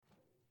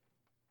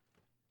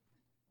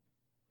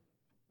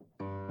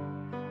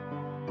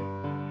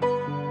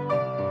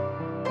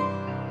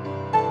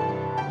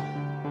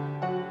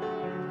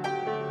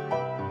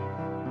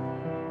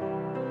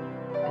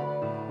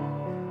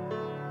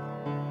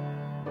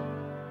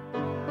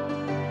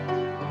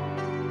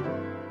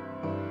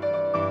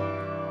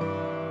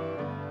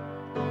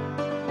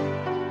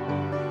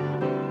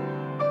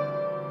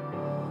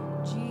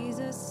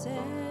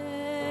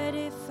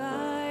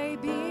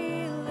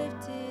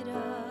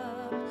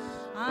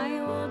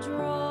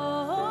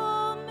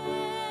draw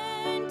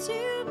men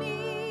to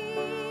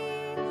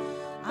me.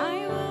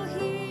 I will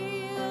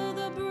heal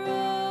the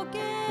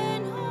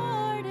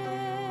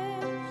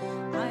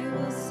brokenhearted. I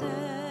will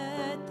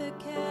set the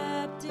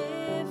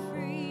captive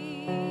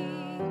free.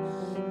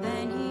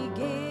 Then he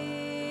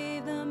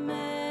gave the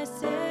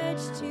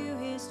message to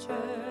his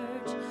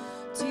church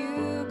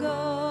to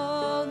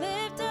go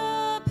lift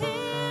up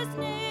his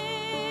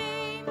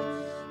name,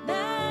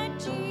 that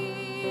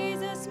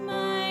Jesus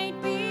might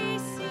be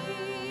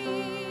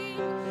seen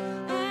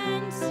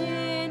and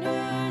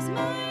sinners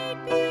might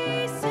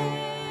be saved.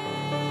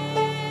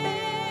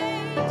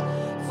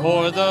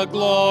 For the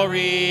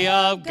glory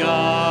of God,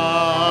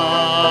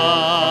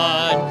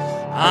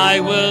 I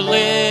will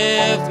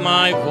lift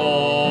my voice.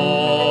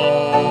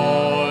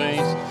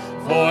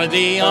 For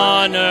the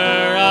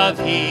honor of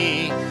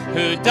He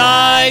who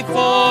died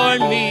for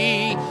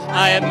me,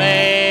 I have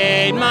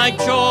made my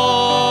choice.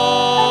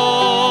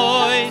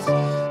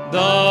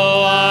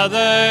 Though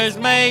others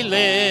may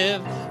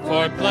live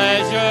for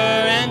pleasure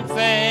and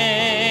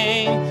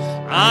fame,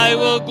 I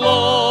will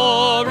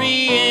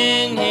glory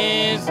in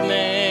His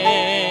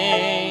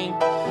name.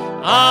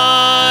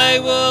 I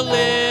will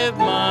live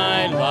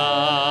my life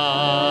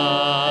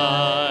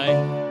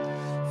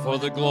for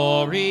the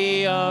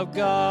glory of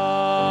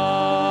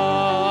God.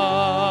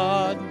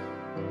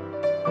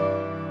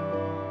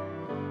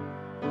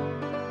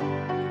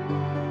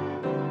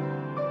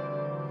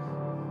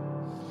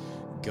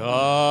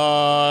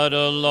 God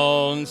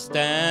alone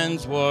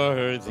stands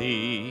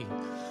worthy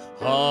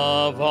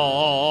of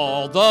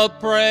all the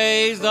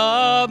praise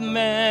of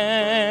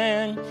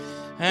men,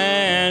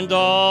 and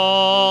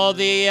all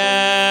the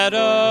adoration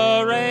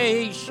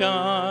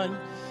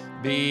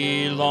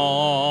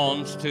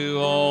belongs to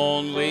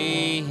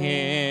only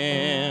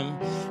Him.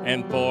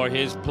 And for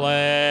His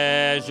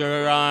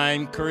pleasure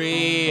I'm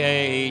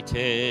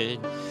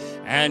created,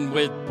 and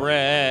with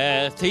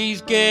breath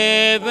He's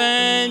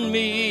given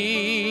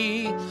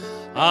me.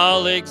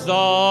 I'll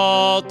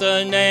exalt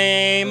the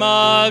name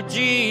of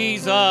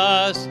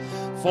Jesus,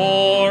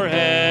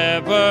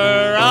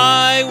 forever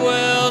I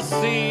will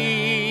sing.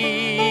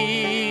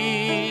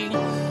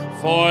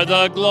 For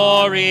the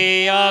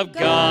glory of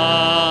God,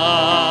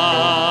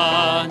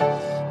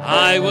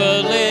 I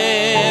will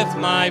lift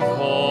my voice.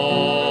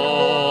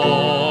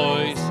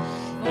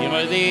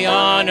 For the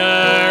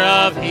honor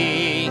of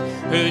He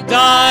who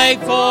died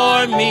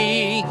for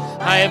me,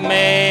 I have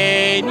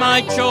made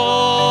my choice.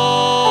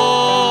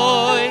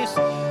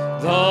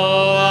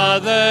 Though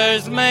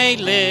others may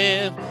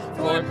live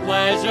for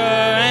pleasure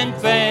and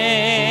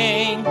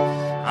fame,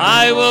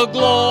 I will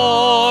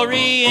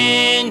glory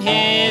in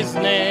His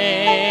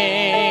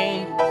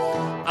name.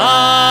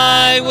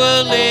 I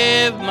will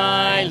live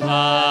my life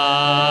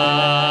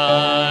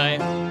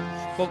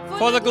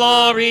for the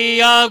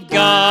glory of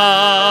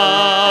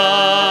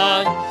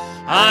God.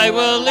 I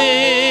will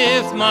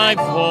lift my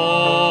voice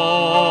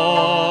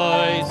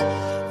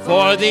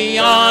for the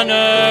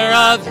honor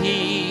of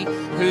He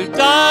who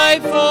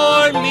died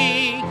for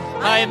me.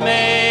 I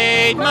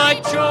made my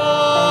choice.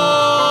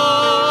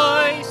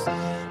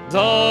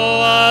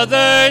 Though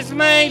others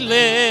may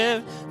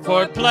live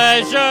for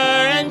pleasure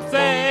and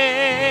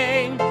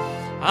fame,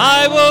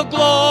 I will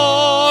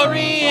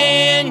glory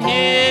in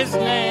His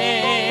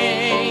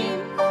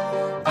name.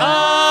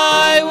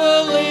 I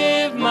will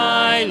live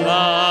my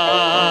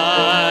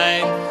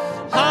life.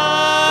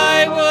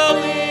 I will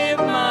live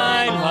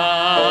my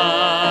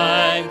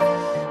life.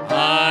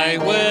 I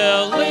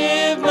will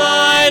live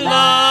my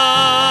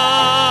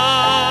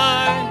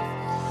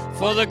life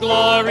for the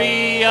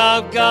glory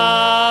of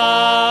God.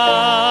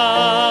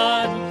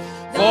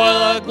 For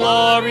the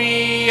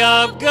glory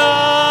of God.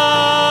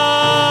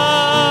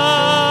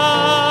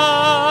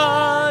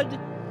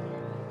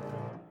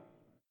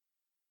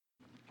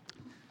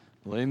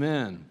 Well,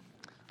 amen.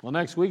 Well,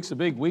 next week's a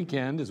big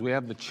weekend as we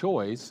have the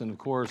choice. And, of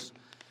course,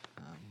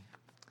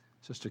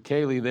 Sister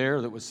Kaylee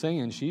there that was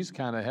singing, she's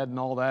kind of heading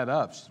all that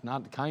up. She's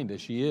not kind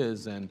of, she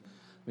is. And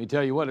let me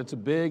tell you what, it's a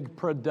big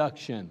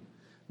production.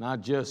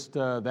 Not just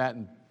that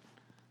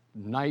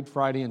night,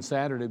 Friday and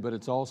Saturday, but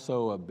it's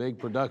also a big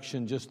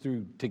production just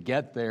to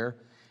get there.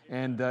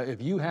 And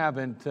if you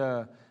haven't,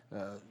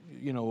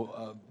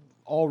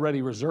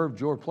 already reserved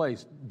your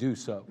place, do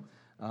so.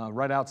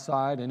 Right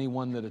outside,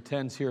 anyone that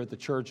attends here at the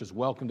church is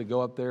welcome to go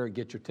up there and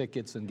get your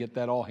tickets and get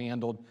that all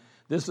handled.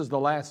 This is the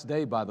last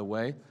day, by the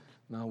way.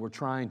 Now, we're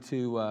trying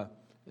to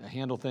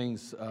handle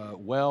things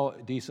well,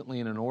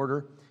 decently, and in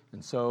order.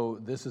 And so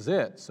this is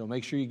it. So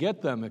make sure you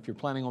get them if you're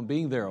planning on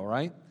being there, all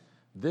right?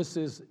 This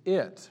is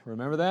it.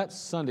 Remember that?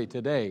 Sunday,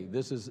 today.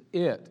 This is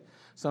it.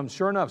 So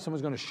sure enough,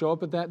 someone's going to show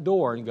up at that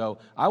door and go,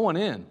 I want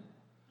in.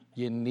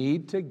 You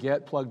need to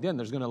get plugged in.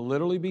 There's going to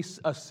literally be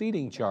a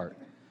seating chart.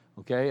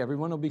 Okay,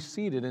 everyone will be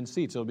seated in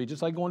seats. It'll be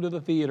just like going to the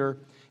theater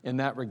in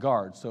that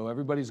regard. So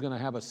everybody's going to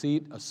have a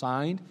seat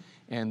assigned,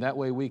 and that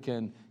way we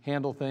can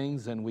handle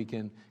things and we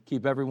can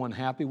keep everyone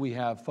happy. We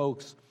have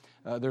folks,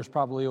 there's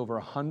probably over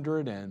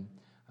 100 and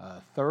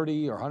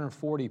 30 or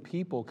 140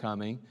 people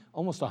coming,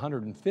 almost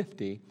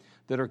 150,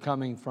 that are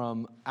coming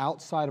from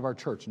outside of our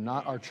church,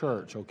 not our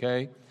church,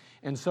 okay?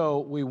 And so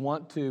we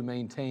want to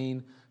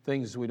maintain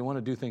things, we want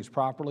to do things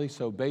properly.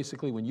 So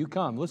basically, when you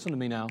come, listen to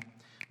me now,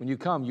 when you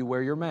come, you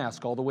wear your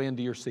mask all the way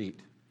into your seat.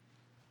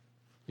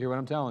 You hear what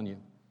I'm telling you?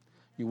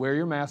 You wear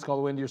your mask all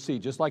the way into your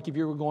seat, just like if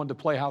you were going to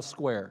Playhouse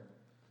Square.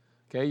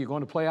 Okay, you're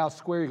going to Playhouse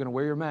Square, you're going to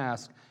wear your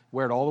mask,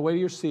 wear it all the way to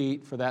your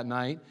seat for that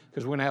night,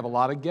 because we're going to have a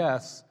lot of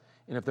guests,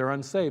 and if they're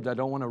unsaved, I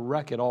don't want to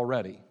wreck it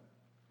already.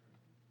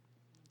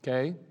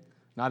 Okay?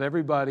 Not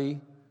everybody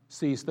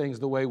sees things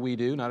the way we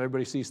do. Not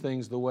everybody sees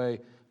things the way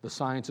the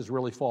science is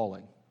really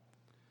falling.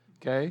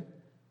 Okay? Do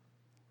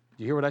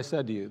you hear what I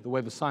said to you? The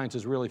way the science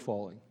is really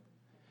falling.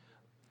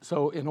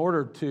 So in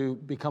order to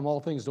become all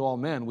things to all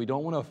men, we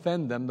don't want to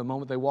offend them the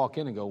moment they walk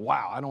in and go,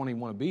 wow, I don't even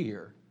want to be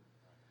here.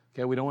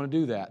 Okay? We don't want to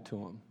do that to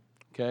them.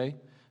 Okay?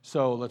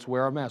 So let's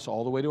wear our masks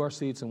all the way to our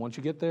seats, and once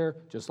you get there,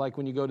 just like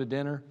when you go to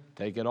dinner,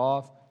 take it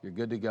off, you're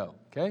good to go.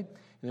 Okay?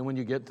 And then when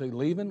you get to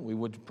leaving, we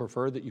would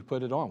prefer that you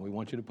put it on. We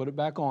want you to put it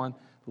back on,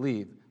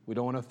 leave. We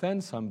don't want to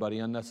offend somebody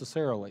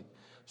unnecessarily.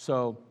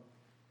 So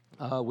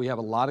we have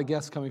a lot of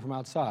guests coming from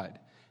outside.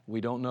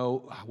 We don't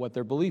know what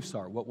their beliefs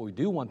are. What we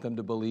do want them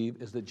to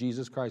believe is that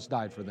Jesus Christ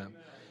died for them.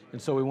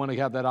 And so we want to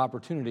have that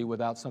opportunity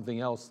without something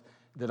else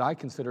that I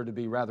consider to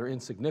be rather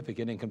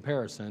insignificant in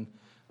comparison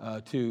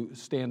to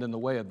stand in the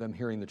way of them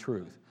hearing the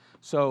truth.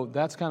 So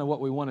that's kind of what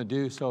we want to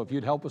do. So if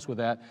you'd help us with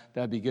that,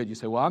 that'd be good. You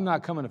say, well, I'm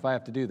not coming if I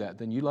have to do that.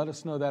 Then you let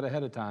us know that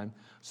ahead of time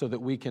so that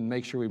we can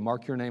make sure we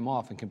mark your name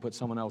off and can put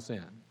someone else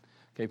in.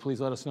 Okay, please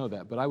let us know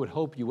that. But I would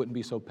hope you wouldn't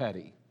be so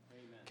petty.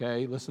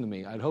 Okay, listen to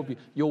me. I'd hope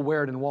you'll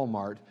wear it in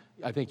Walmart.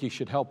 I think you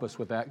should help us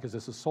with that because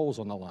this is souls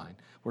on the line.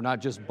 We're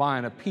not just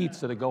buying a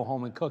pizza to go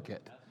home and cook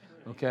it.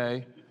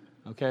 Okay?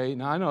 Okay,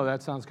 now I know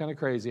that sounds kind of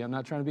crazy. I'm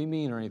not trying to be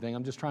mean or anything.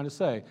 I'm just trying to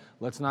say,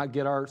 let's not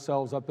get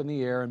ourselves up in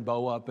the air and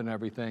bow up and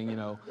everything, you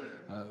know.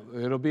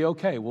 It'll be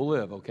okay. We'll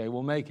live, okay?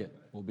 We'll make it.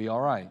 We'll be all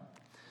right.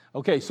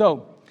 Okay,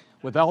 so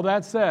with all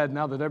that said,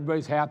 now that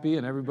everybody's happy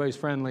and everybody's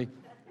friendly,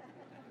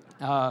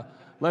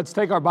 let's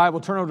take our Bible,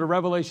 turn over to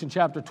Revelation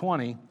chapter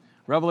 20.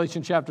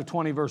 Revelation chapter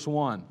 20, verse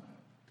 1.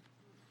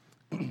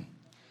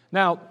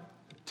 Now,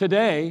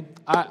 today,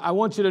 I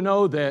want you to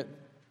know that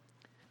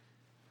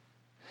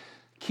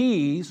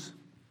keys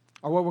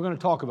are what we're going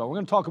to talk about. We're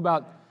going to talk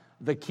about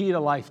the key to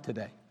life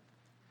today.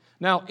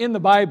 Now, in the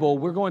Bible,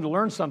 we're going to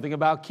learn something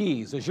about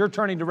keys. As you're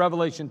turning to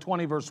Revelation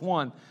 20, verse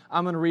 1,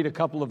 I'm going to read a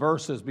couple of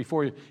verses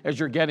as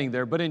you're getting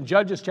there. But in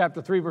Judges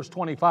chapter 3, verse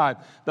 25,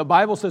 the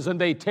Bible says, "And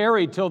they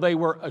tarried till they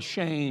were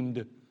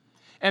ashamed.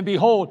 And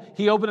behold,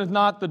 he openeth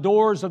not the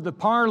doors of the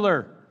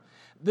parlor."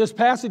 This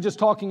passage is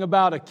talking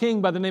about a king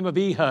by the name of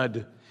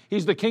Ehud.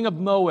 He's the king of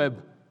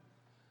Moab.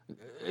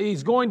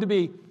 He's going to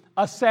be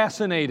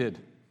assassinated.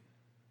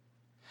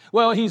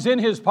 Well, he's in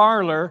his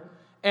parlor,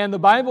 and the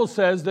Bible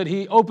says that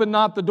he opened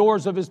not the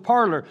doors of his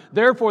parlor.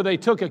 Therefore, they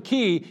took a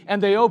key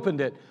and they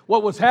opened it.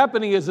 What was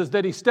happening is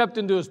that he stepped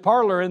into his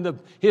parlor, and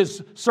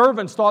his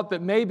servants thought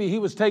that maybe he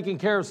was taking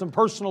care of some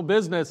personal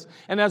business.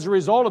 And as a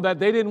result of that,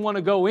 they didn't want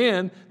to go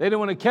in. They didn't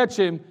want to catch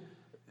him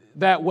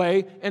that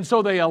way, and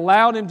so they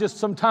allowed him just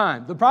some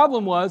time. The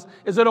problem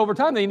is that over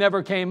time, they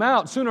never came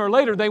out. Sooner or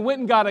later, they went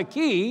and got a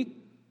key,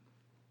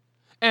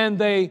 and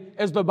they,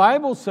 as the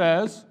Bible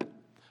says,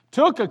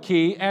 took a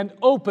key and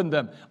opened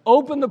them.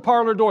 Opened the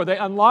parlor door. They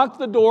unlocked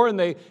the door and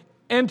they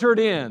entered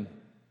in.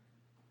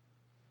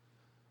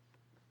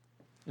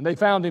 And they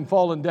found him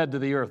fallen dead to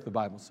the earth, the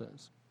Bible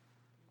says.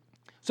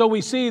 So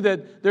we see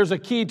that there's a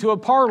key to a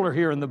parlor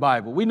here in the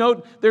Bible. We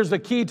note there's a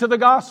key to the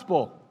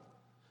gospel.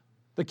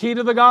 The key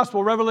to the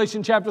gospel,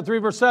 Revelation chapter 3,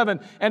 verse 7,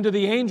 "And to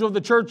the angel of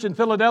the church in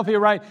Philadelphia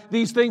write,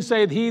 These things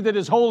saith he that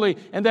is holy,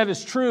 and that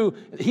is true,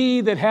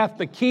 he that hath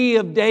the key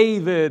of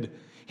David.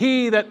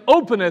 He that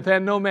openeth,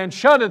 and no man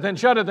shutteth,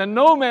 and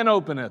no man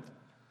openeth."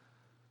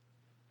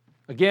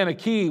 Again, a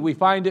key, we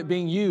find it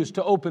being used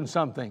to open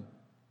something,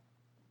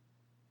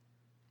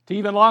 to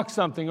even lock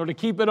something, or to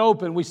keep it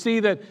open. We see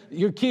that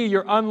your key,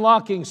 you're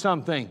unlocking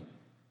something.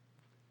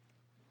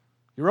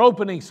 You're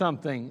opening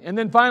something. And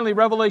then finally,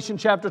 Revelation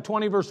chapter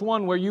 20, verse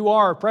 1, where you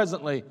are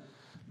presently.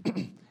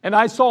 "And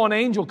I saw an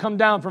angel come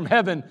down from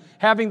heaven,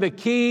 having the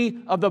key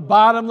of the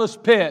bottomless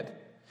pit,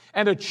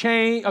 and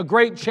a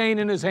great chain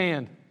in his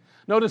hand."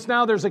 Notice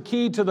now there's a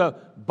key to the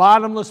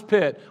bottomless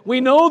pit.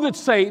 We know that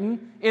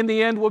Satan, in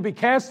the end, will be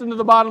cast into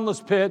the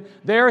bottomless pit.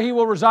 There he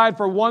will reside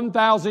for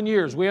 1,000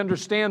 years. We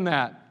understand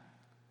that.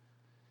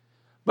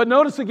 But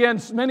notice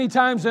again, many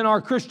times in our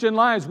Christian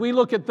lives, we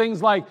look at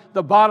things like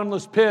the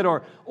bottomless pit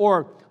or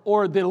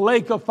the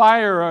lake of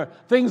fire or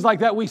things like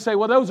that. We say,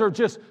 well, those are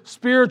just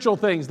spiritual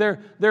things. They're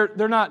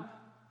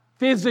not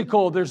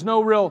physical. There's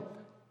no real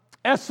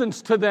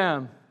essence to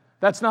them.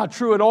 That's not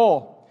true at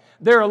all.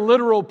 They're a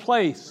literal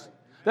place.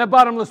 That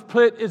bottomless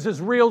pit is as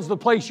real as the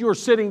place you're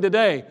sitting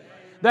today.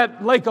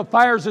 that lake of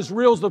fire is as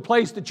real as the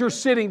place that you're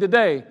sitting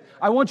today.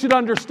 I want you to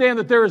understand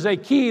that there is a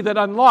key that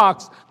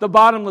unlocks the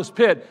bottomless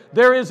pit.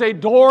 There is a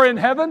door in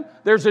heaven.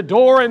 There's a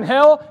door in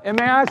hell. And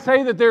may I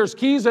say that there's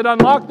keys that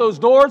unlock those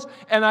doors.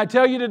 And I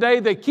tell you today,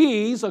 the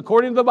keys,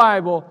 according to the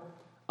Bible,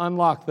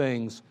 unlock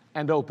things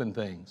and open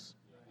things.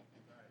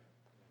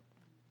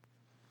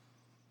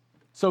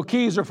 So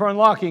keys are for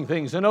unlocking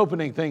things and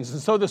opening things.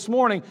 And so this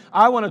morning,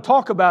 I want to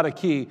talk about a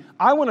key.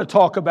 I want to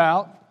talk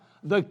about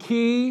the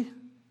key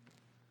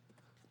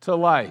to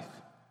life.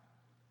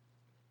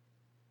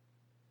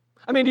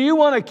 I mean, do you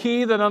want a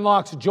key that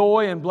unlocks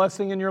joy and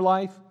blessing in your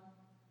life?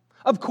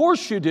 Of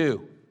course you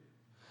do.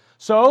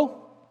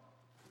 So,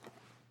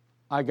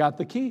 I got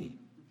the key.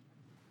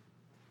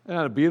 Isn't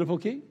that a beautiful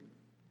key?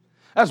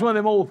 That's one of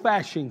them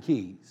old-fashioned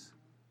keys.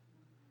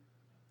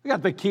 We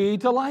got the key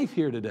to life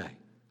here today.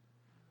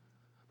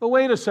 But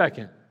wait a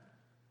second.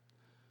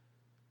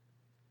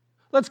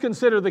 Let's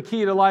consider the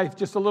key to life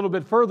just a little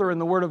bit further in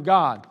the Word of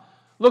God.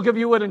 Look, if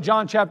you would, in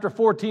John chapter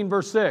 14,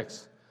 verse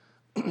 6.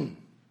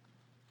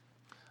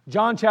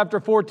 John chapter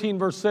 14,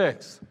 verse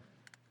 6.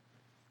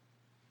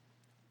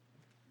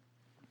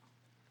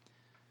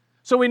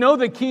 So we know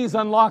the keys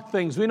unlock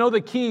things. We know the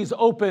keys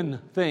open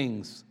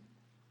things.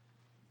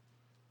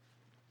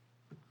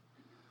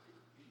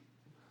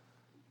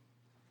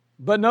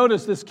 But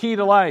notice this key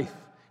to life.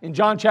 In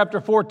John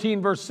chapter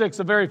 14, verse 6,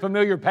 a very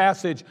familiar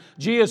passage,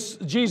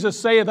 Jesus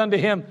saith unto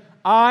him,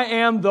 I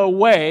am the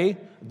way,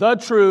 the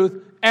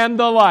truth, and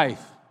the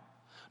life.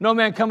 No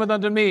man cometh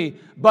unto me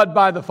but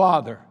by the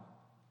Father.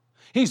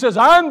 He says,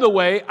 I'm the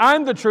way,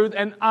 I'm the truth,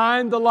 and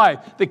I'm the life.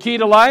 The key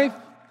to life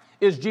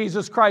is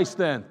Jesus Christ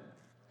then.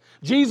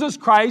 Jesus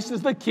Christ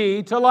is the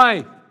key to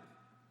life.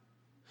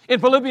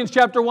 In Philippians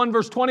chapter 1,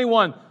 verse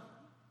 21,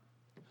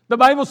 the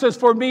Bible says,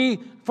 for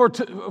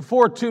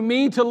to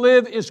me to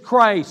live is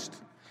Christ,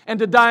 and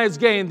to die is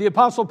gain. The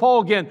Apostle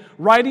Paul again,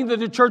 writing to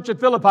the church at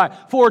Philippi,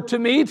 for to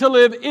me to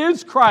live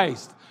is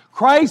Christ.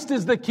 Christ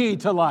is the key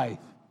to life.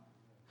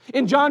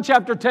 In John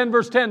chapter 10,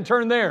 verse 10,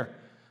 turn there.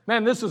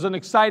 Man, this is an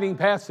exciting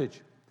passage.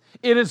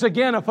 It is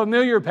again a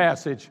familiar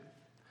passage.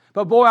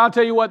 But boy, I'll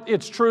tell you what,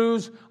 its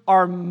truths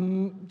are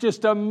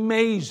just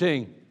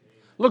amazing.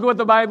 Look at what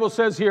the Bible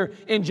says here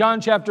in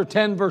John chapter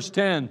 10, verse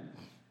 10.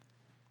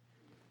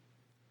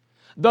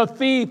 The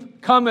thief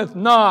cometh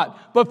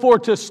not, but for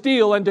to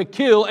steal and to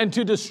kill and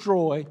to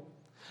destroy.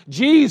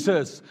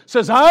 Jesus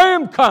says, I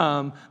am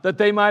come that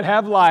they might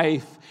have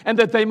life and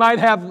that they might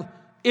have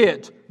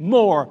it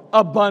more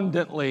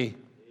abundantly.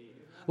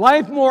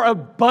 Life more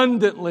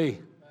abundantly.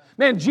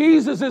 Man,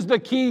 Jesus is the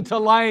key to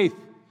life.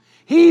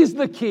 He's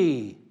the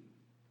key.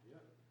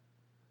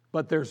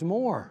 But there's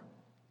more.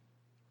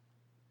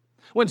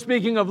 When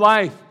speaking of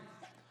life,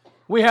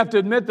 we have to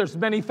admit there's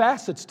many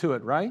facets to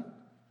it, right?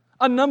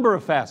 A number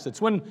of facets.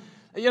 When,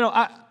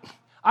 I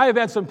have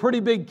had some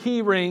pretty big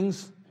key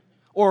rings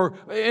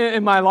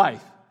in my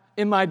life,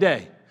 in my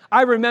day.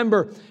 I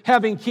remember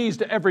having keys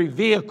to every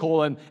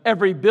vehicle and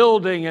every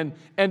building and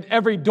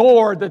every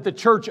door that the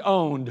church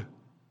owned.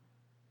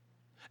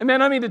 And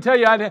man, I mean to tell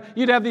you,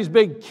 you'd have these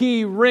big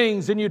key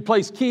rings and you'd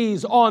place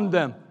keys on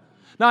them.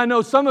 Now, I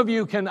know some of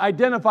you can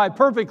identify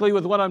perfectly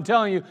with what I'm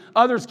telling you.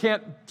 Others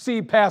can't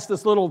see past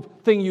this little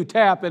thing you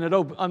tap and it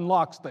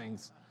unlocks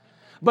things.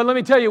 But let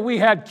me tell you, we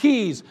had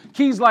keys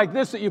like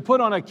this that you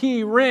put on a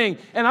key ring.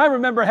 And I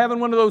remember having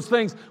one of those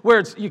things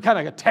where you kind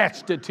of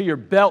attached it to your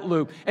belt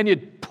loop and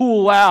you'd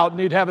pull out and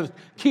you'd have a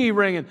key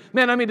ring. And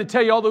man, I mean to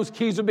tell you, all those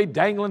keys would be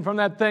dangling from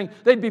that thing.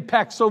 They'd be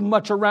packed so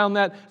much around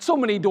that. So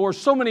many doors,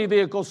 so many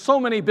vehicles, so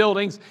many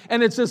buildings.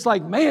 And it's just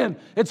like, man,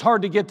 it's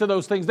hard to get to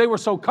those things. They were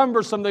so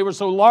cumbersome. They were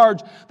so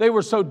large. They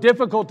were so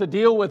difficult to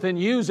deal with and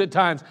use at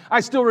times. I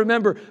still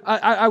remember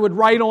I would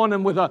write on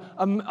them with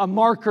a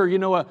marker,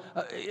 and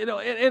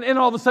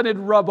all of a sudden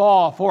it'd rub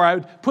off, or I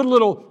would put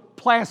little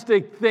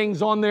plastic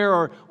things on there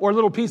or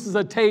little pieces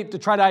of tape to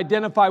try to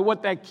identify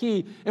what that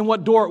key and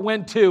what door it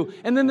went to.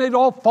 And then they'd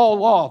all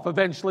fall off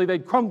eventually.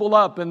 They'd crumble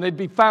up and they'd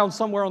be found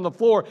somewhere on the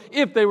floor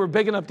if they were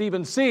big enough to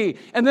even see.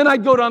 And then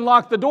I'd go to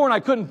unlock the door and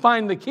I couldn't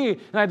find the key.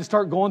 And I had to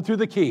start going through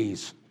the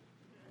keys.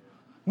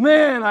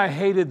 Man, I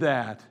hated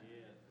that.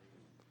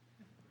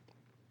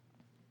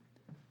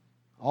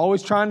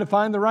 Always trying to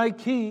find the right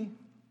key.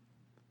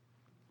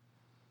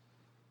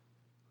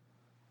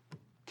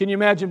 Can you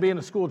imagine being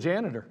a school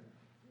janitor?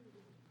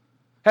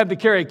 Had to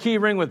carry a key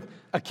ring with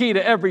a key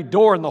to every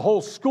door in the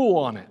whole school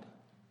on it.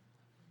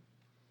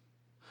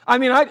 I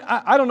mean,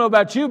 I don't know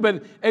about you,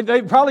 but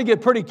they'd probably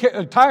get pretty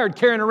tired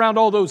carrying around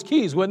all those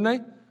keys, wouldn't they?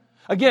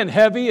 Again,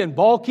 heavy and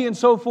bulky and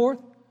so forth.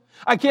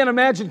 I can't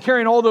imagine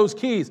carrying all those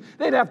keys.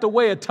 They'd have to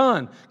weigh a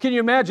ton. Can you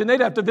imagine?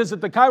 They'd have to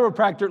visit the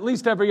chiropractor at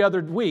least every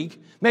other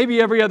week,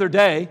 maybe every other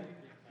day.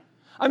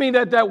 I mean,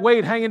 that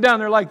weight hanging down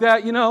there like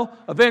that,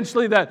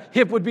 eventually that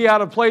hip would be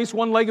out of place.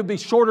 One leg would be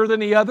shorter than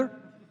the other.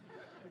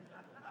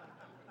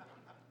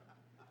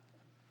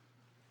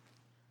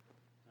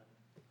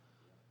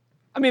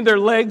 I mean, their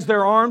legs,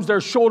 their arms, their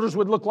shoulders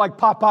would look like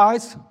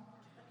Popeyes.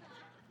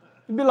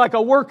 It'd be like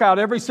a workout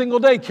every single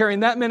day carrying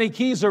that many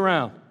keys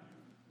around.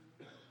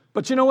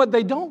 But you know what?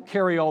 They don't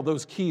carry all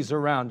those keys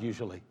around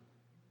usually.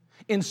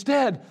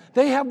 Instead,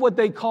 they have what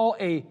they call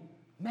a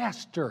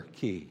master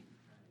key.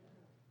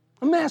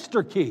 A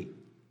master key.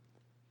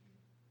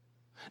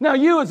 Now,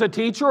 you as a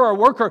teacher or a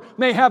worker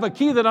may have a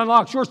key that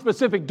unlocks your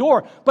specific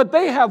door, but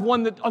they have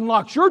one that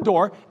unlocks your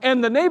door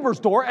and the neighbor's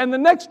door and the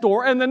next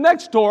door and the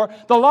next door,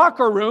 the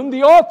locker room,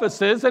 the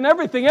offices, and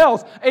everything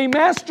else. A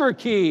master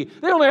key.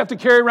 They only have to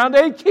carry around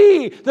a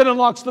key that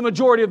unlocks the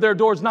majority of their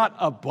doors, not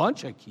a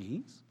bunch of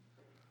keys.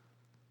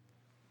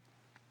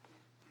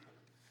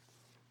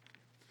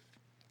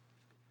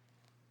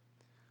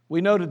 We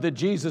noted that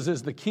Jesus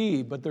is the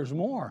key, but there's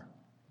more.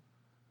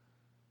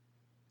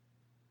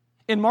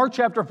 In Mark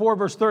chapter 4,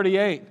 verse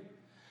 38,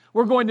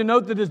 we're going to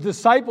note that his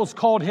disciples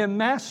called him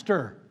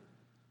Master.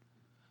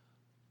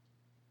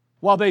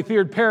 While they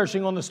feared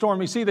perishing on the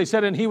stormy sea, they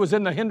said, and he was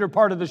in the hinder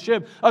part of the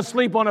ship,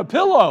 asleep on a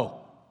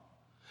pillow.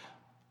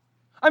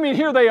 I mean,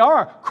 here they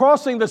are,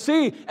 crossing the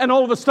sea, and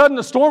all of a sudden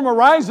a storm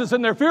arises,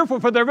 and they're fearful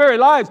for their very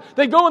lives.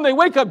 They go and they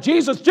wake up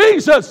Jesus.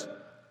 Jesus,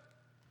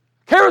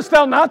 carest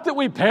thou not that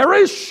we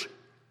perish?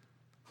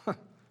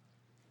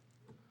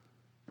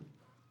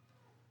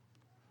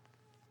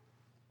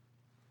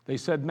 They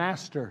said,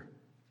 Master,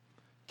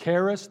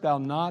 carest thou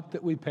not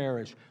that we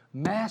perish?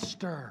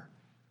 Master.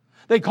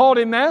 They called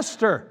him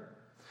Master.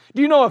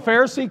 Do you know a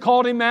Pharisee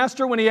called him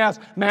Master when he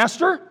asked,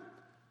 Master,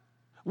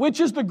 which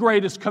is the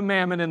greatest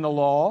commandment in the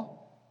law?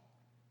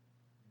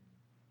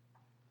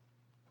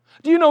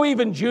 Do you know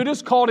even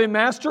Judas called him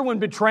Master when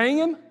betraying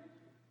him?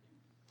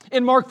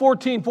 In Mark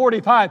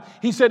 14:45,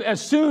 he said, as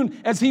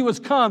soon as he was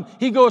come,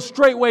 he goes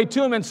straightway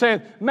to him and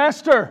saith,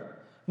 Master,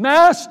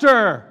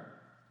 Master,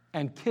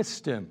 and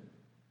kissed him.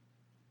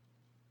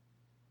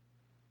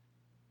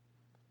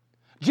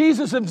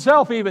 Jesus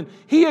himself even,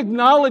 he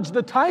acknowledged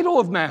the title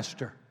of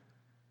Master.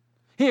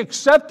 He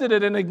accepted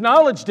it and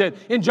acknowledged it.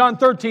 In John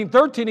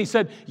 13:13, he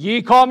said,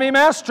 Ye call me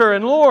Master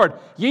and Lord.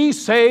 Ye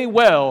say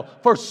well,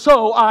 for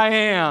so I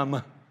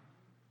am.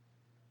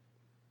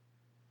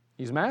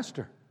 He's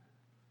Master.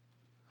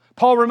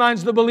 Paul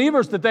reminds the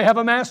believers that they have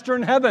a Master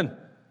in heaven.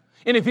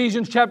 In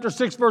Ephesians chapter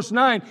 6, verse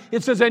 9,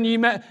 it says, and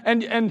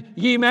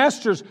ye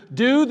masters,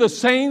 do the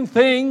same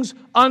things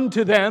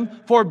unto them,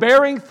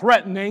 forbearing,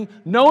 threatening,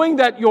 knowing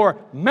that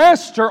your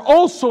Master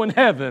also in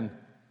heaven,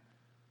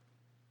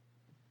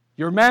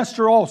 your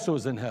Master also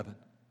is in heaven.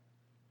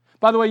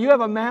 By the way, you have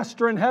a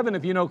Master in heaven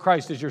if you know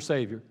Christ as your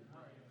Savior.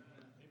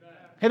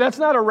 Hey, that's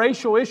not a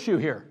racial issue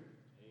here.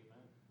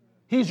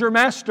 He's your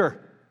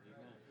Master.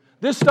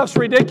 This stuff's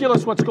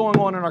ridiculous what's going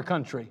on in our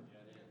country.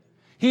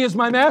 He is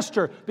my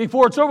Master.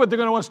 Before it's over, they're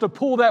going to want us to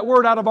pull that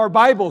word out of our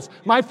Bibles.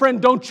 My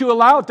friend, don't you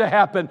allow it to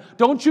happen.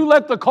 Don't you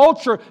let the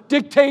culture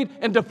dictate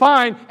and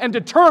define and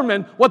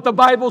determine what the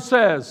Bible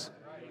says.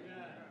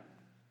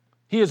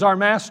 He is our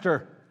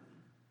Master.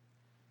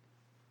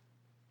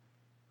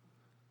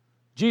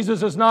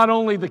 Jesus is not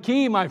only the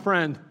key, my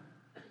friend.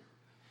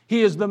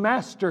 He is the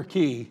master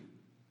key.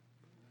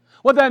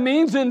 What that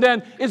means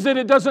then is that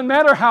it doesn't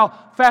matter how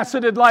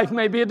faceted life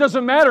may be. It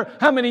doesn't matter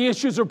how many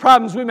issues or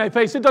problems we may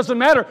face. It doesn't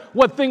matter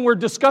what thing we're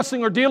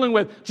discussing or dealing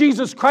with.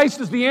 Jesus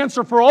Christ is the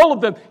answer for all of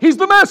them. He's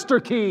the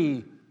master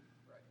key.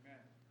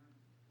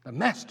 The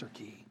master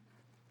key.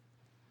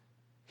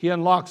 He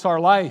unlocks our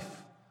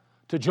life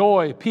to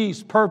joy,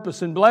 peace,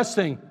 purpose, and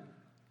blessing.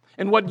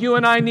 And what you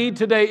and I need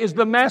today is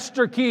the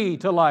master key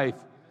to life.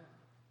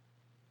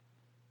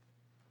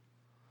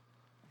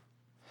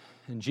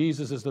 And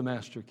Jesus is the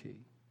master key.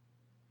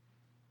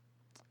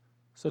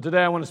 So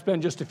today I want to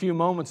spend just a few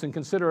moments and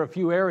consider a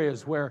few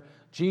areas where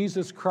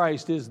Jesus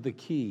Christ is the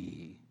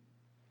key.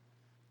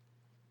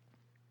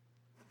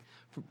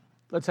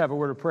 Let's have a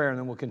word of prayer and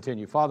then we'll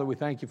continue. Father, we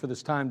thank you for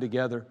this time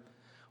together.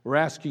 We're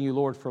asking you,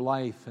 Lord, for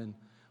life, and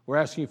we're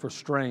asking you for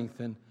strength,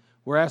 and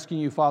we're asking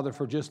you, Father,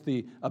 for just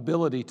the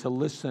ability to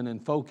listen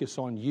and focus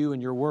on you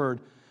and your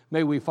word.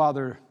 May we,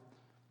 Father,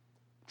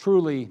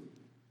 truly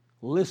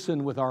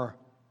listen with our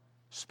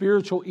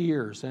spiritual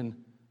ears, and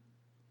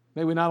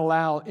may we not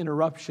allow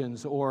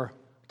interruptions or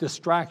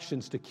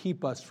distractions to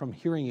keep us from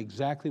hearing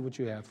exactly what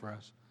you have for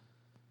us.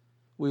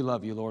 We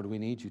love you, Lord. We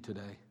need you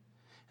today.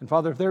 And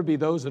Father, if there be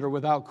those that are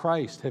without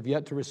Christ, have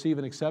yet to receive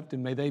and accept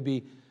Him, may they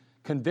be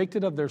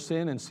convicted of their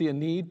sin and see a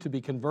need to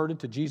be converted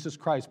to Jesus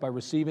Christ by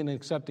receiving and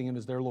accepting Him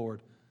as their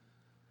Lord.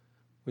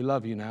 We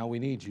love you now. We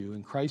need you.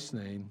 In Christ's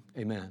name,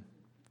 amen.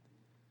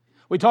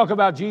 We talk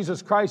about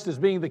Jesus Christ as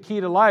being the key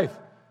to life.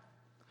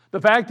 The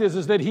fact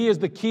is that He is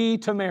the key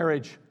to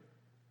marriage.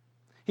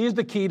 He is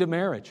the key to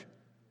marriage.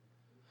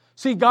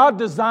 See, God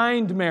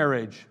designed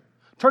marriage.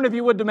 Turn, if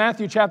you would, to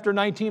Matthew chapter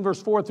 19,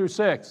 verse 4 through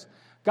 6.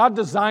 God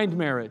designed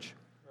marriage.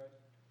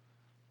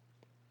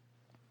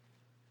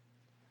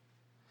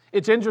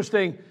 It's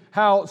interesting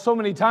how so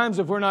many times,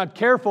 if we're not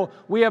careful,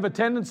 we have a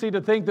tendency to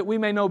think that we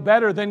may know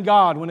better than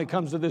God when it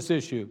comes to this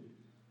issue.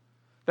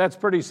 That's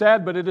pretty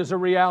sad, but it is a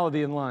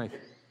reality in life.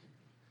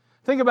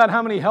 Think about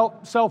how many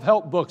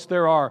self-help books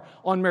there are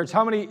on marriage,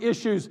 how many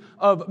issues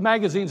of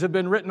magazines have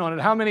been written on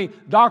it, how many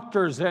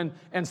doctors and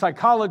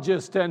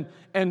psychologists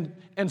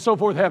and so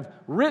forth have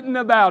written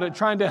about it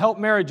trying to help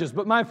marriages.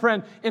 But my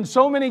friend, in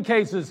so many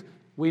cases,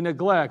 we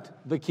neglect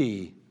the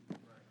key.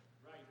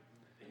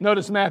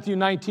 Notice Matthew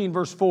 19,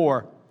 verse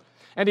 4.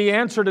 And he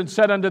answered and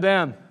said unto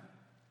them,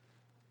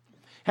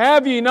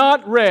 Have ye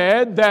not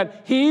read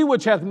that he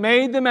which hath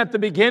made them at the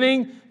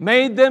beginning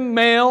made them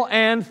male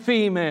and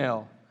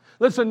female?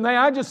 Listen, may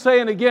I just say,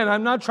 and again,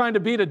 I'm not trying to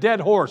beat a dead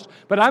horse,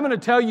 but I'm going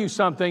to tell you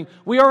something.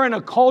 We are in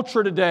a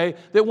culture today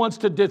that wants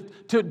to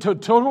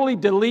totally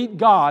delete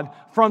God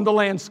from the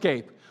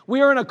landscape. We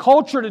are in a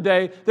culture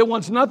today that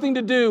wants nothing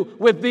to do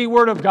with the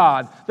Word of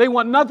God. They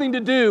want nothing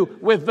to do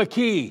with the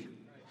key.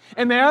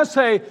 And may I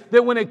say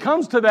that when it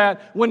comes to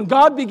that, when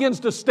God begins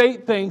to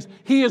state things,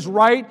 He is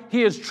right,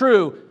 He is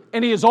true.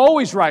 And He is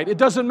always right. It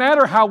doesn't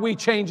matter how we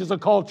change as a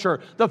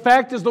culture. The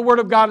fact is the Word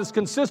of God is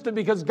consistent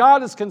because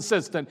God is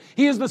consistent.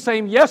 He is the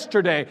same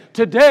yesterday,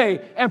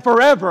 today, and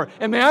forever.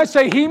 And may I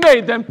say, He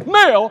made them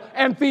male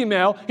and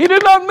female. He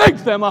did not make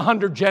them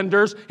 100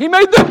 genders. He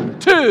made them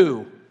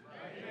 2.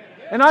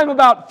 And I'm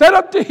about fed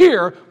up to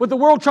hear with the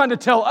world trying to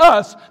tell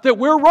us that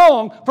we're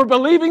wrong for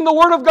believing the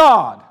Word of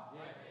God.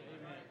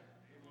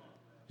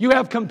 You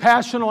have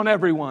compassion on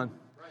everyone.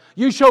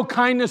 You show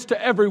kindness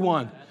to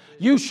everyone.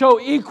 You show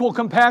equal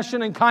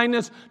compassion and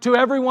kindness to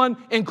everyone,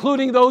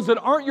 including those that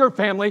aren't your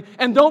family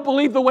and don't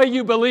believe the way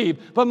you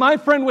believe. But my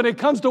friend, when it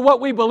comes to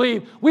what we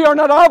believe, we are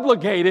not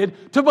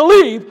obligated to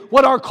believe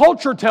what our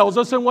culture tells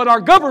us and what our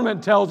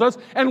government tells us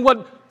and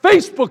what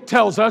Facebook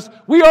tells us.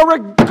 We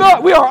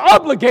are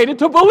obligated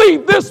to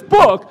believe this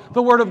book,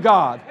 the Word of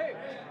God.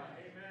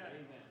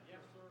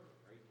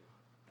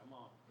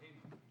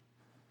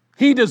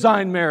 He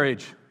designed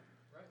marriage,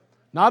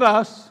 not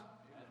us.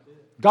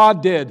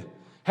 God did.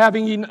 Have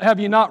ye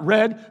not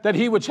read that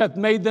he which hath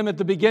made them at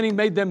the beginning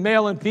made them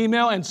male and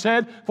female, and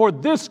said, For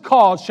this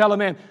cause shall a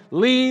man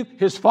leave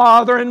his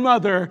father and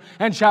mother,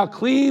 and shall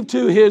cleave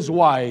to his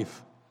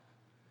wife,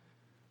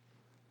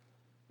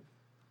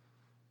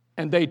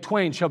 and they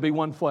twain shall be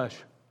one flesh.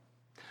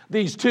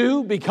 These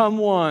two become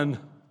one.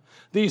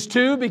 These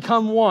two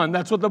become one.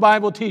 That's what the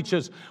Bible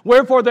teaches.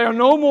 Wherefore they are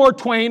no more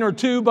twain or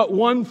two, but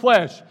one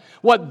flesh.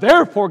 What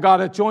therefore God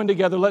hath joined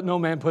together, let no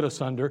man put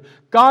asunder.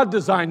 God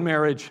designed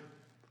marriage.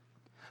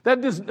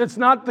 It's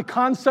not the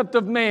concept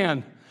of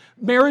man.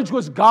 Marriage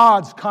was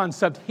God's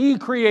concept. He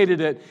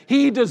created it.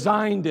 He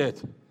designed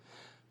it.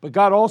 But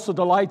God also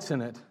delights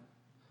in it.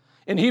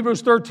 In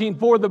Hebrews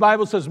 13:4, the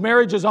Bible says,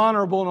 marriage is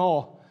honorable in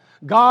all.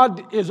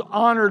 God is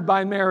honored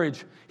by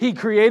marriage. He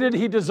created,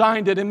 He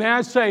designed it. And may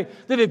I say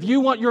that if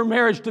you want your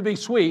marriage to be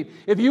sweet,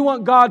 if you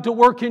want God to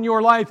work in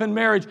your life and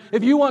marriage,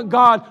 if you want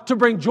God to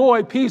bring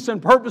joy, peace, and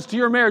purpose to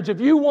your marriage,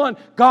 if you want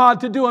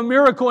God to do a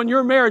miracle in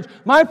your marriage,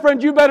 my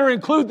friend, you better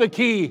include the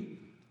key.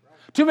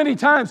 Too many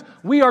times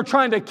we are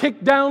trying to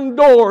kick down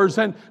doors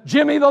and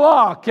jimmy the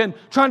lock and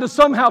trying to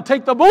somehow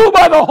take the bull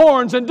by the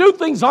horns and do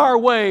things our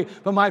way.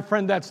 But my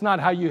friend, that's not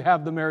how you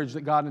have the marriage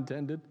that God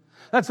intended.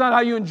 That's not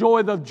how you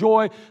enjoy the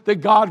joy that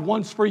God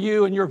wants for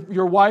you and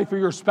your wife or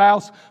your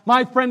spouse.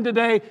 My friend,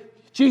 today,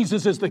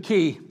 Jesus is the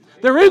key.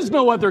 There is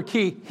no other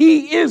key.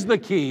 He is the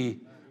key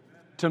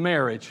to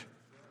marriage.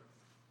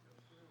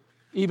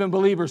 Even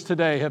believers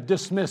today have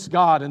dismissed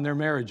God in their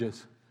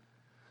marriages.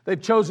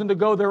 They've chosen to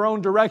go their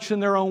own direction,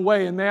 their own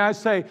way. And may I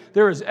say,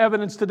 there is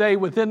evidence today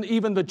within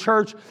even the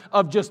church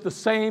of just the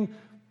same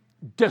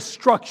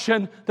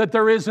destruction that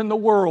there is in the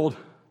world.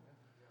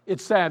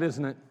 It's sad,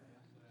 isn't it?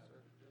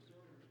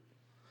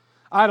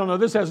 I don't know,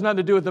 this has nothing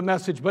to do with the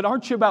message, but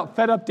aren't you about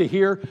fed up to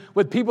hear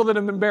with people that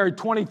have been married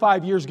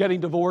 25 years getting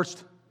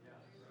divorced?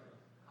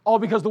 All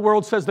because the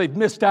world says they've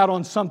missed out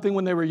on something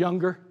when they were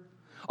younger.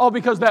 All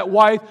because that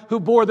wife who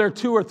bore their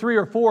 2 or 3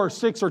 or 4 or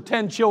 6 or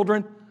 10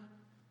 children,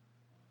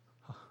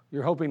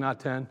 you're hoping not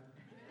 10,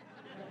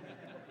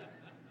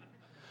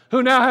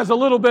 who now has a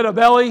little bit of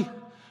belly,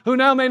 who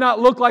now may not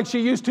look like she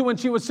used to when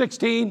she was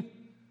 16,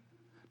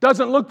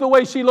 doesn't look the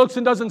way she looks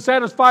and doesn't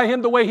satisfy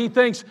him the way he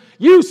thinks.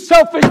 You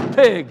selfish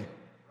pig.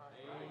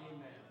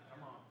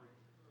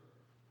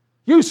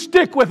 You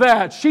stick with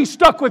that. She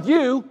stuck with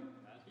you.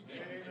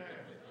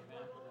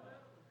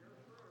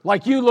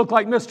 Like you look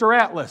like Mr.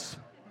 Atlas.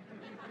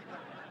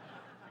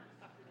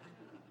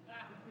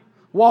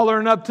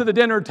 Wallering up to the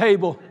dinner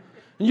table.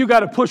 And you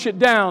got to push it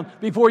down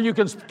before you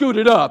can scoot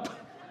it up.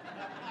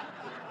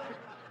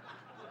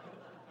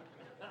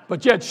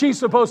 But yet she's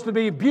supposed to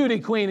be a beauty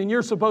queen and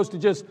you're supposed to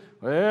just,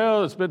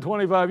 well, it's been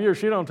 25 years.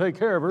 She don't take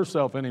care of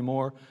herself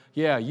anymore.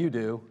 Yeah, you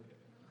do.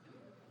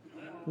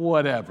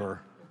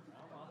 Whatever.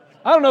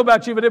 I don't know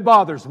about you, but it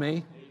bothers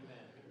me.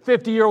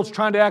 50-year-olds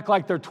trying to act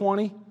like they're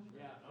 20.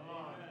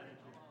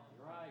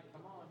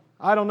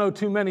 I don't know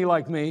too many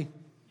like me.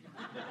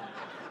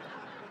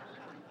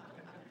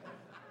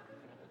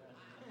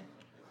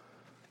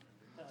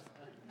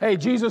 Hey,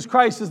 Jesus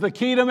Christ is the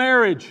key to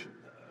marriage.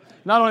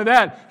 Not only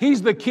that,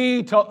 He's the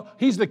key to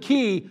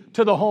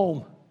the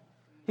home.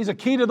 He's a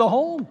key to the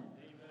home.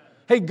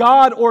 Hey,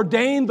 God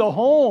ordained the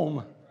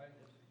home.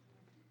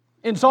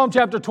 In Psalm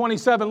chapter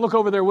 27, look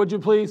over there, would you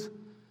please?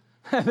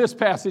 This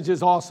passage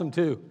is awesome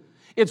too.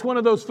 It's one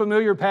of those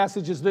familiar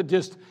passages that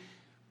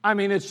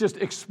it just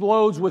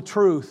explodes with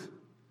truth.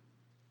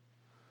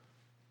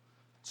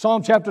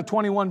 Psalm chapter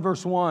 21,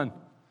 verse 1.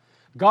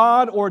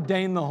 God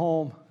ordained the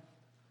home.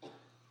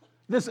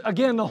 This,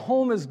 again, the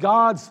home is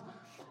God's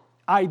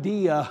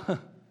idea.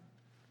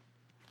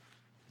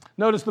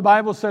 Notice the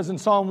Bible says in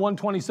Psalm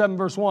 127,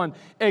 verse 1,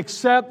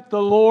 except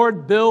the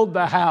Lord build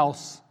the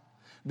house,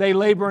 they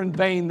labor in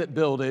vain that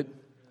build it.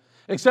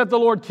 Except the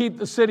Lord keep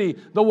the city,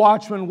 the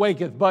watchman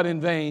waketh but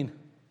in vain.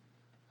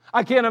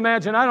 I can't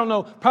imagine, I don't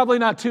know, probably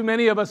not too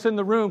many of us in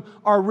the room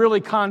are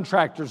really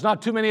contractors.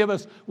 Not too many of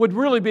us would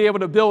really be able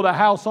to build a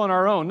house on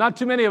our own. Not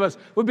too many of us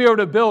would be able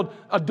to build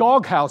a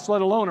dog house,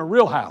 let alone a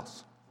real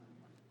house.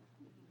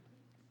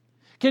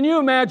 Can you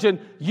imagine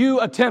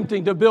you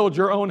attempting to build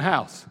your own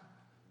house?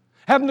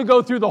 Having to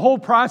go through the whole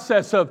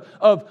process of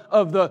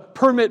the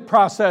permit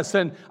process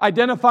and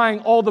identifying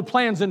all the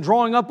plans and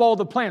drawing up all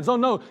the plans. Oh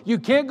no, you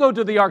can't go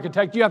to the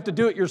architect. You have to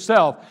do it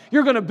yourself.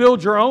 You're going to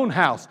build your own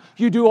house.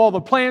 You do all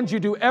the plans, you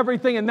do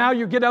everything, and now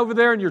you get over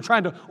there and you're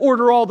trying to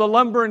order all the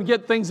lumber and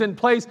get things in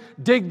place,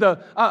 dig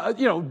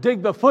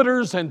the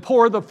footers and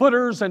pour the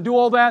footers and do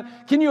all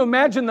that. Can you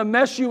imagine the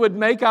mess you would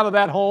make out of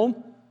that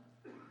home?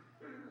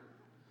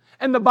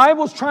 And the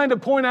Bible's trying to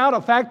point out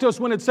a fact to us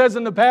when it says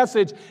in the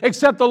passage,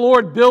 except the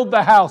Lord build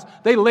the house,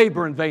 they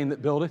labor in vain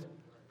that build it.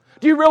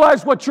 Do you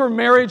realize what your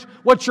marriage,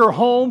 what your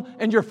home,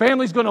 and your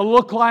family's going to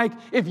look like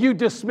if you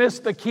dismiss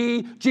the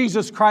key,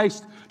 Jesus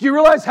Christ? Do you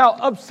realize how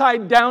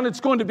upside down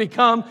it's going to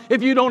become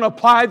if you don't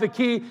apply the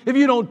key, if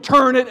you don't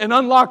turn it and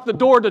unlock the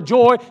door to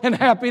joy and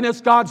happiness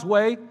God's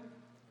way?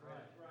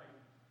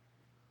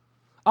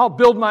 I'll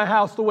build my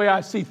house the way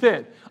I see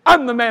fit.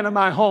 I'm the man of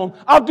my home.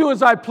 I'll do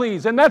as I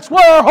please. And that's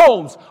where our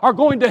homes are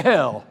going to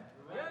hell.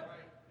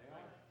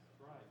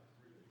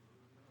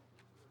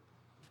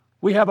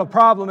 We have a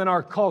problem in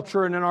our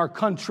culture and in our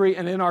country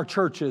and in our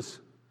churches.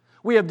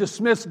 We have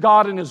dismissed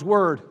God and His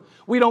Word.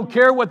 We don't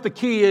care what the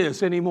key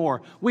is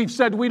anymore. We've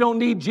said we don't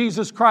need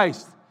Jesus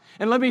Christ.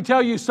 And let me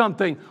tell you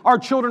something. Our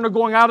children are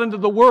going out into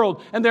the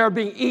world and they are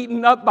being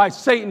eaten up by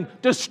Satan,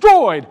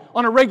 destroyed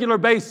on a regular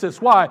basis.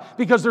 Why?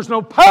 Because there's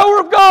no power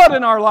of God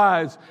in our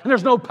lives and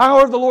there's no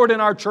power of the Lord in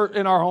our church,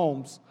 in our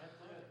homes.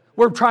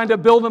 We're trying to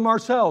build them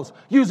ourselves,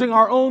 using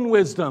our own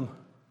wisdom.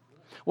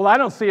 Well, I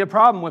don't see a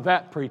problem with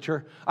that,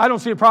 preacher. I don't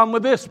see a problem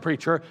with this,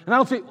 preacher.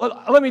 And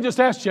let me just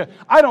ask you,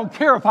 I don't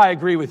care if I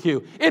agree with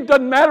you. It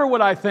doesn't matter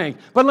what I think.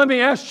 But let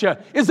me ask you,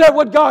 is that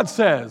what God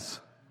says?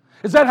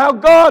 Is that how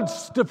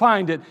God's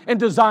defined it and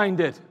designed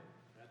it?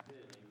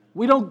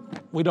 We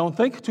don't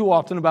think too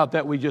often about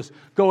that. We just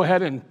go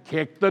ahead and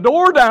kick the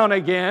door down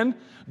again.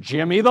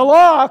 Jimmy the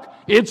lock.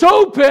 It's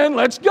open.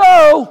 Let's go.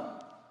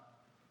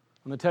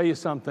 I'm going to tell you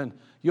something.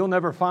 You'll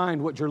never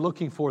find what you're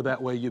looking for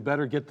that way. You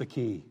better get the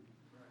key.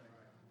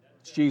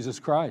 It's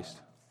Jesus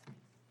Christ.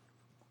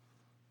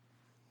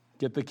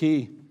 Get the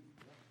key.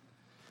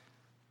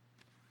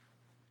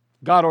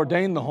 God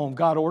ordained the home.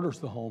 God orders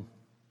the home.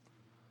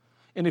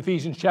 In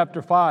Ephesians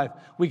chapter 5,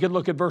 we could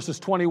look at verses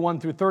 21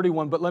 through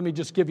 31, but let me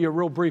just give you a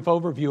real brief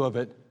overview of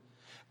it.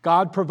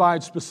 God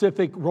provides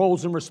specific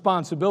roles and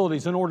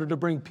responsibilities in order to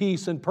bring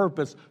peace and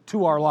purpose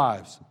to our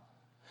lives.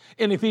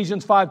 In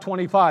Ephesians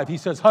 5:25, he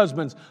says,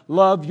 husbands,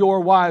 love your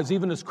wives,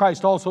 even as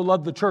Christ also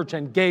loved the church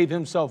and gave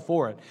himself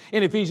for it.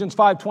 In Ephesians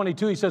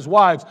 5:22, he says,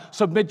 wives,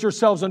 submit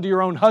yourselves unto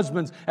your own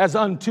husbands as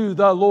unto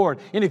the Lord.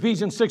 In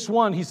Ephesians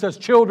 6:1, he says,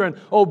 children,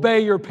 obey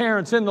your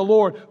parents in the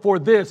Lord, for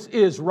this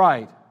is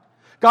right.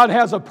 God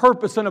has a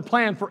purpose and a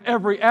plan for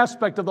every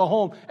aspect of the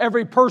home,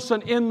 every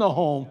person in the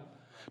home.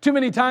 Too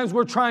many times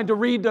we're trying to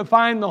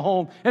redefine the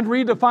home and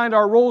redefine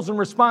our roles and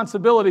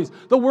responsibilities.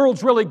 The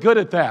world's really good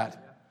at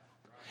that.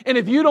 And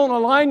if you don't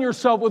align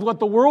yourself with what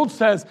the world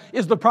says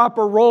is the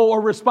proper role or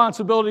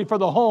responsibility for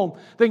the home,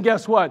 then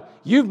guess what?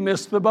 You've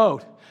missed the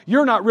boat.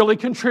 You're not really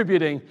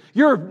contributing.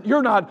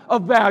 You're not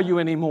of value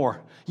anymore.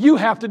 You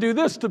have to do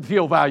this to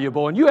feel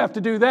valuable, and you have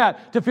to do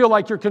that to feel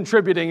like you're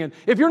contributing. And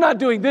if you're not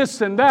doing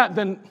this and that,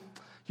 then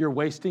you're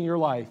wasting your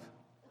life.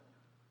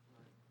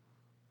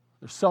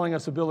 They're selling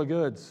us a bill of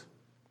goods.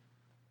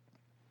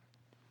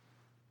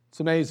 It's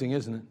amazing,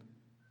 isn't it?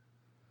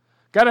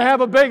 Got to have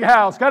a big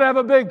house. Got to have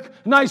a big,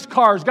 nice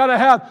cars. Got to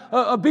have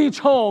a beach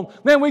home.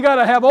 Man, we got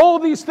to have all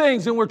these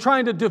things, and we're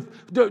trying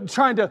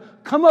to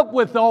come up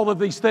with all of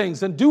these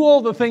things and do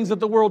all the things that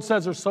the world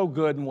says are so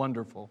good and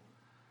wonderful.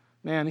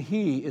 Man,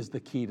 He is the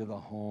key to the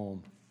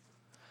home.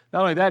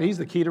 Not only that, He's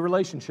the key to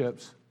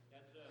relationships.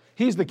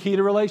 He's the key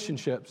to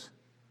relationships.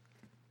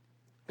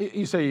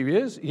 You say He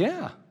is?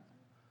 Yeah,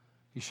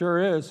 He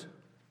sure is.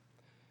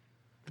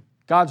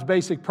 God's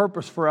basic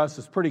purpose for us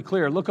is pretty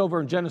clear. Look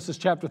over in Genesis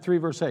chapter 3,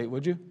 verse 8,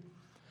 would you?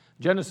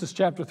 Genesis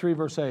chapter 3,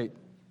 verse 8.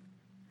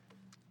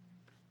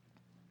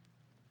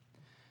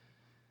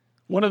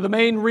 One of the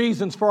main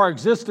reasons for our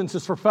existence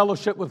is for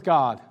fellowship with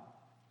God.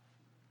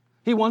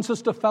 He wants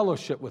us to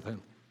fellowship with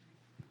Him.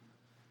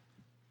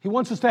 He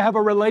wants us to have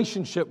a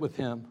relationship with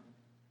Him.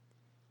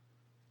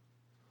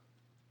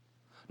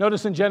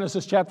 Notice in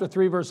Genesis chapter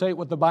 3, verse 8,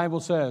 what the Bible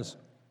says.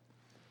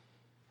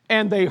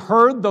 And they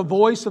heard the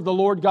voice of the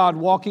Lord God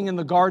walking in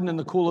the garden in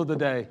the cool of the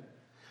day.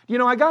 You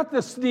know, I got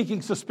this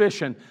sneaking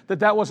suspicion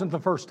that that wasn't the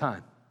first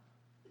time.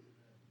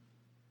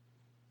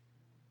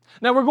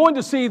 Now, we're going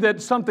to see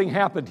that something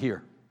happened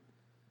here.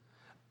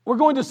 We're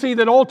going to see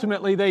that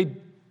ultimately they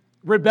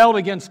rebelled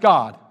against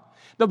God.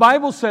 The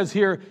Bible says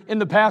here in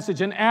the passage,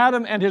 and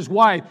Adam and his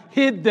wife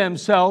hid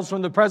themselves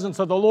from the presence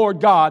of the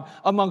Lord God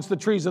amongst the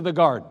trees of the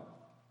garden.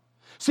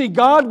 See,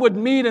 God would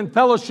meet in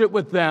fellowship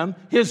with them,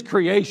 His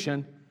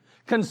creation,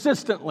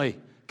 consistently,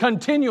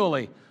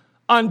 continually,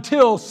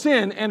 until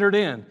sin entered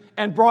in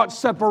and brought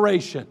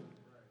separation.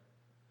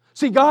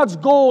 See, God's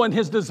goal and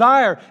His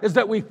desire is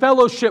that we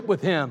fellowship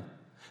with Him.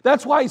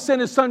 That's why He sent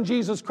His Son,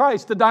 Jesus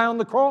Christ, to die on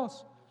the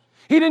cross.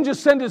 He didn't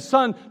just send His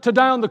Son to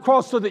die on the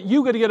cross so that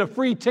you could get a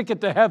free ticket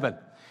to heaven.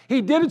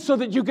 He did it so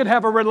that you could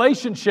have a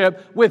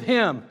relationship with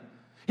Him.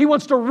 He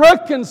wants to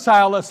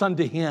reconcile us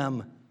unto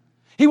Him.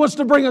 He wants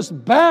to bring us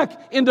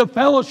back into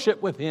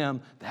fellowship with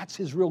Him. That's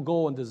His real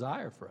goal and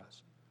desire for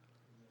us.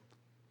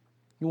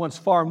 He wants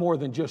far more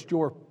than just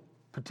your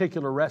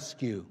particular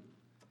rescue.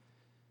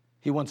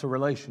 He wants a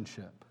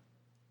relationship.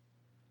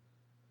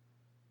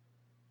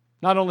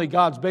 Not only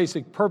God's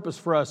basic purpose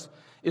for us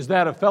is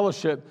that of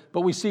fellowship,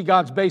 but we see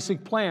God's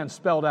basic plan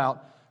spelled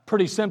out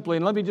pretty simply.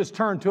 And let me just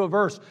turn to a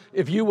verse,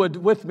 if you would,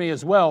 with me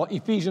as well,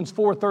 Ephesians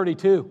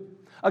 4:32.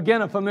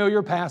 Again, a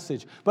familiar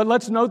passage. But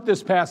let's note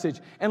this passage,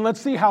 and let's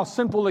see how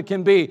simple it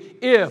can be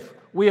if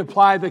we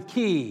apply the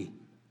key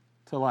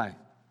to life.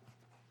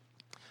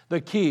 The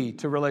key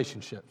to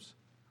relationships.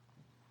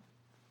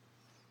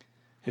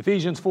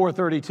 Ephesians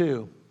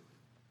 4:32.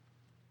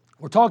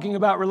 We're talking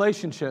about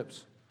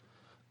relationships.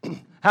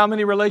 How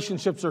many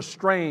relationships are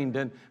strained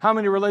and how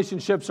many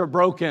relationships are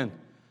broken?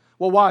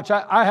 Well, watch,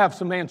 I have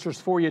some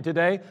answers for you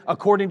today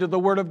according to the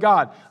Word of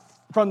God.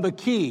 From the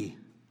key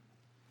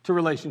to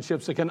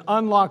relationships that can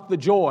unlock the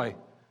joy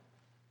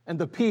and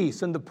the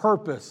peace and the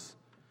purpose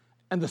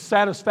and the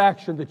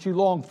satisfaction that you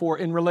long for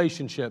in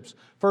relationships.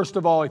 First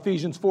of all,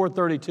 Ephesians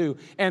 4:32,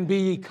 and be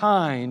ye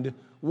kind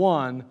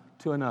one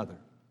to another.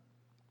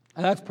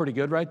 And that's pretty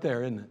good right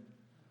there, isn't it?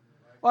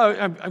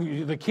 Well,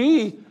 the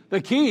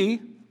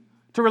key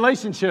to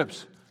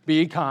relationships,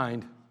 be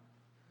kind.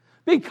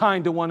 Be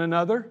kind to one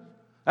another.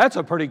 That's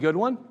a pretty good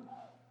one.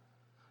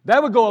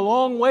 That would go a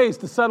long ways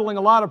to settling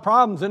a lot of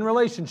problems in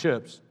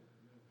relationships.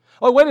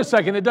 Oh, wait a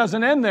second, it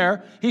doesn't end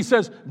there. He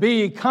says,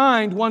 be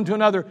kind one to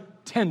another,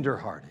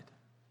 tender-hearted.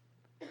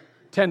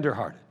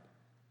 Tender-hearted.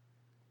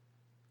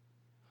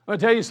 I'm going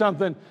to tell you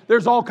something.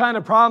 There's all kind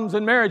of problems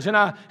in marriage, and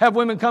I have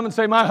women come and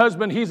say, my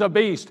husband, he's a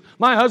beast.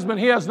 My husband,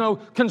 he has no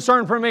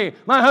concern for me.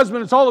 My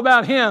husband, it's all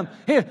about him.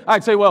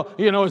 I'd say, well,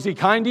 is he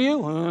kind to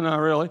you? Not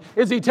really.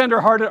 Is he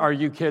tender-hearted? Are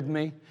you kidding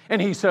me?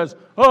 And he says,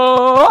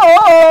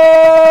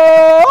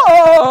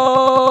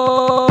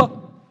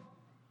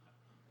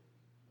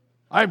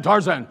 I'm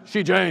Tarzan,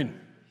 she Jane.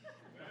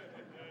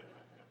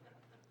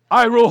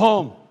 I rule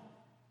home.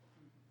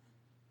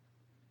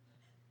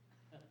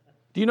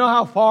 Do you know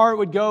how far it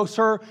would go,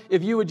 sir,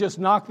 if you would just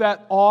knock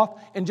that off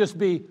and just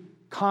be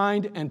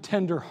kind and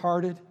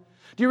tender-hearted?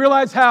 Do you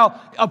realize how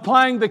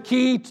applying the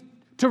key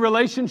to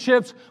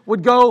relationships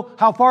would go,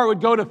 how far it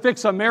would go to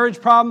fix a marriage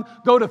problem,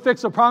 go to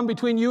fix a problem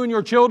between you and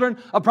your children,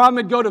 a problem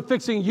would go to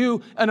fixing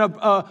you and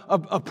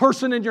a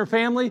person in your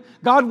family?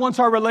 God wants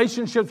our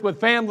relationships with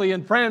family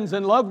and friends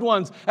and loved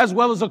ones, as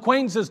well as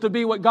acquaintances, to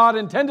be what God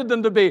intended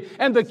them to be.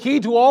 And the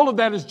key to all of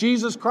that is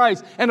Jesus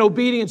Christ and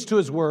obedience to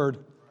His Word.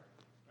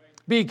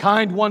 Be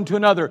kind one to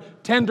another,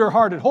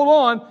 tender-hearted. Hold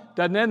on,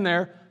 doesn't end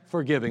there.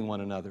 Forgiving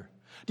one another.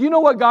 Do you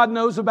know what God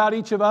knows about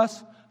each of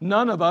us?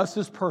 None of us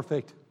is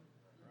perfect.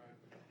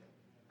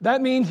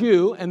 That means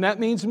you, and that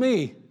means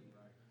me.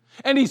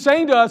 And He's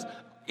saying to us,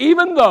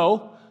 even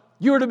though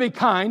you are to be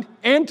kind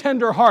and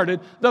tender-hearted,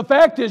 the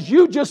fact is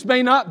you just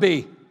may not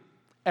be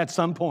at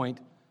some point.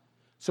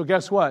 So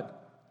guess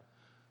what?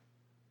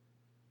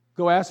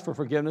 Go ask for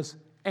forgiveness,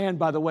 and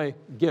by the way,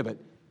 give it.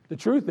 The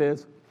truth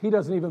is, He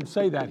doesn't even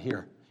say that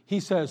here. He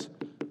says,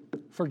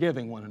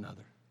 forgiving one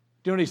another.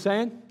 Do you know what He's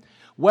saying?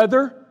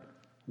 Whether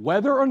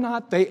or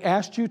not they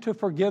asked you to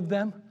forgive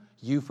them,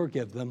 you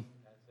forgive them.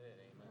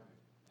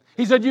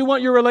 He said, you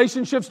want your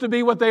relationships to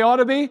be what they ought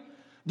to be?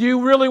 Do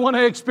you really want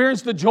to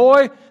experience the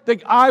joy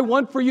that I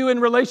want for you in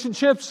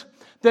relationships?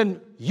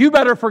 Then you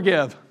better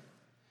forgive.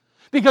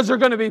 Because there are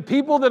going to be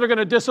people that are going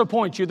to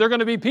disappoint you. There are going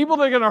to be people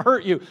that are going to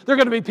hurt you. There are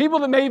going to be people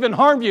that may even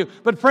harm you.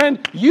 But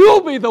friend,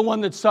 you'll be the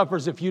one that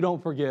suffers if you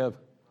don't forgive.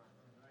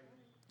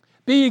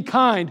 Be ye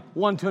kind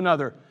one to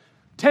another,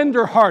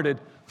 tender-hearted,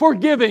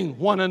 forgiving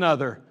one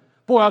another.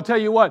 Boy, I'll tell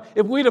you what,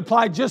 if we'd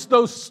apply just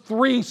those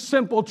three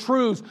simple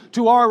truths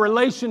to our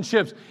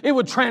relationships, it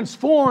would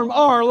transform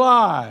our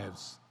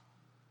lives.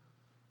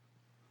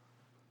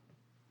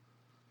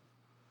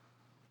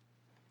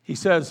 He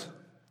says,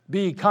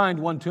 be ye kind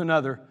one to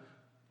another,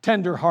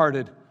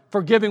 tender-hearted,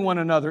 forgiving one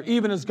another,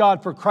 even as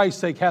God for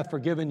Christ's sake hath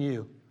forgiven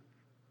you.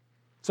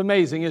 It's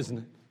amazing, isn't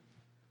it?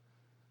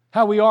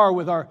 how we are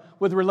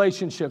with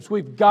relationships.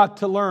 We've got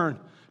to learn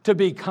to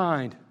be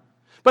kind.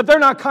 But they're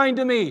not kind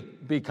to me.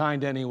 Be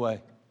kind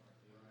anyway.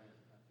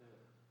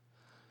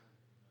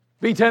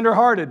 Be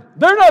tender-hearted.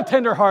 They're not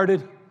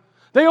tender-hearted.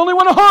 They only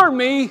want to harm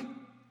me.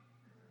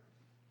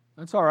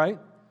 That's all right.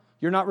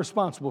 You're not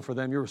responsible for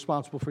them. You're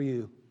responsible for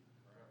you.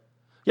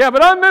 Yeah,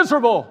 but I'm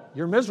miserable.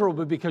 You're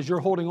miserable because you're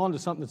holding on to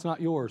something that's not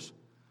yours.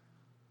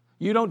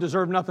 You don't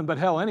deserve nothing but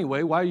hell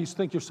anyway. Why do you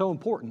think you're so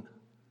important?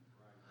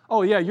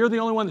 Oh, yeah, you're the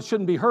only one that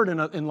shouldn't be hurt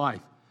in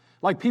life.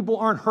 Like people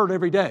aren't hurt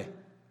every day.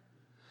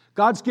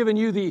 God's given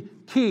you the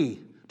key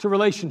to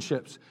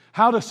relationships,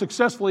 how to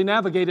successfully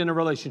navigate in a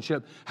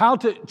relationship, how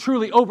to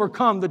truly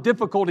overcome the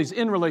difficulties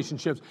in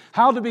relationships,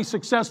 how to be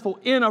successful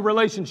in a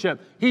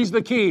relationship. He's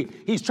the key.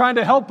 He's trying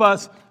to help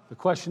us. The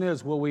question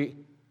is, will we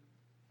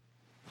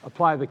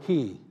apply the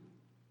key?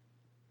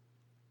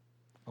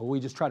 Or will we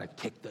just try to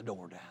kick the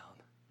door down?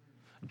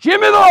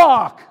 Jimmy the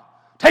lock!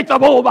 Take the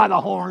bull by the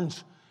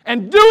horns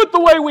and do it the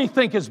way we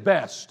think is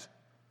best.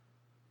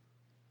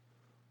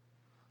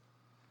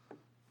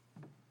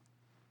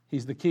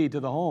 He's the key to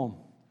the home.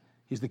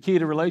 He's the key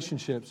to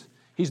relationships.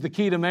 He's the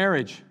key to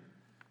marriage.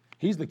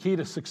 He's the key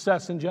to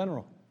success in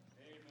general.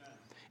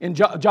 In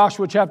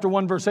Joshua chapter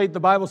 1, verse 8, the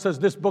Bible says,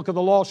 "This book of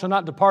the law shall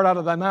not depart out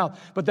of thy mouth,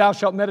 but thou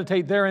shalt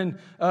meditate therein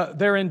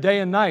day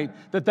and night,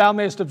 that thou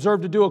mayest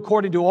observe to do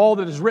according to all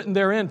that is written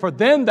therein. For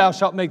then thou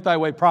shalt make thy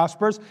way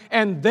prosperous,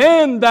 and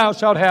then thou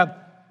shalt have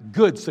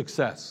good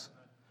success."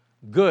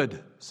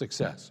 Good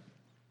success.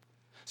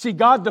 See,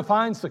 God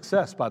defines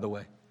success, by the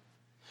way.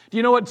 Do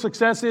you know what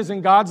success is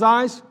in God's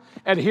eyes?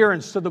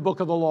 Adherence to the book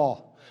of the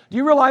law. Do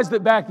you realize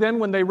that back then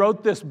when they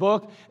wrote this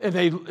book,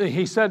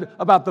 he said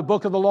about the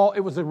book of the law,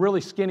 it was a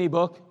really skinny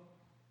book?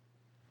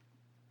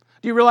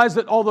 Do you realize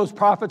that all those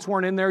prophets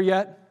weren't in there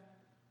yet?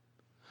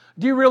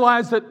 Do you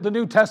realize that the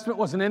New Testament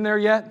wasn't in there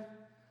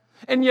yet?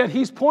 And yet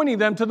he's pointing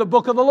them to the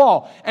book of the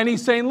law. And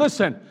he's saying,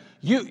 listen,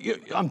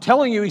 I'm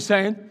telling you, he's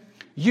saying,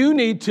 you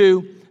need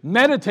to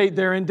meditate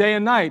therein day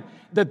and night,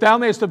 that thou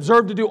mayest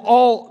observe to do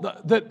all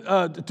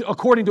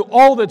according to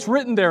all that's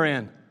written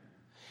therein.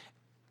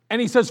 And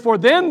he says, for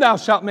then thou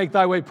shalt make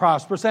thy way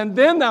prosperous, and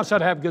then thou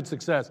shalt have good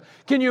success.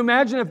 Can you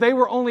imagine if they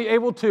were only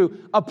able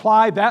to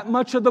apply that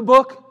much of the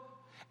book,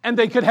 and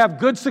they could have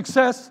good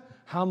success?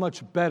 How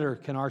much better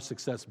can our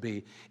success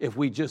be if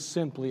we just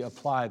simply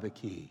apply the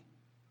key?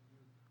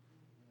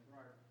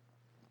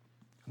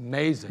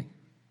 Amazing.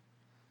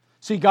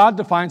 See, God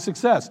defines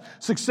success.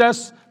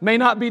 Success may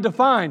not be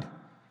defined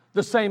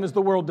the same as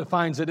the world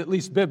defines it, at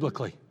least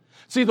biblically.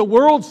 See, the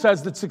world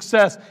says that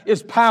success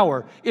is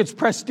power, it's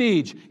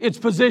prestige, it's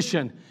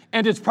position,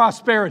 and it's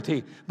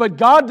prosperity. But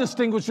God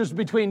distinguishes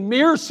between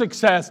mere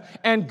success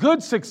and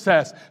good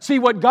success. See,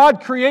 what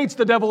God creates,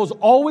 the devil is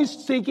always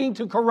seeking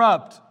to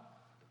corrupt.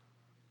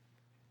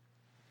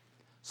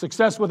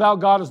 Success without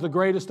God is the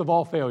greatest of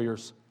all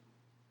failures.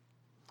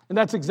 And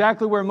that's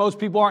exactly where most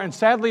people are. And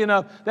sadly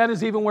enough, that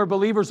is even where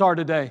believers are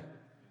today.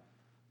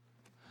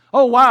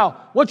 Oh,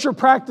 wow, what's your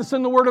practice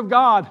in the Word of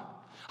God?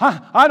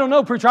 I don't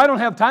know, preacher, I don't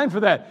have time for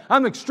that.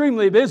 I'm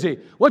extremely busy.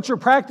 What's your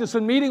practice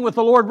in meeting with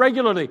the Lord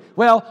regularly?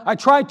 Well, I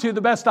try to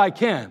the best I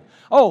can.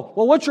 Oh,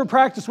 well, what's your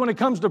practice when it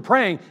comes to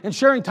praying and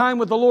sharing time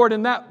with the Lord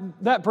in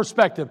that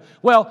perspective?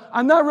 Well,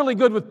 I'm not really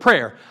good with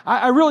prayer.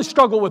 I really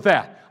struggle with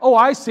that. Oh,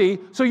 I see.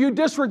 So you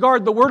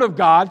disregard the Word of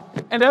God,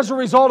 and as a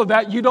result of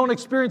that, you don't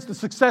experience the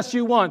success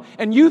you want,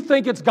 and you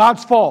think it's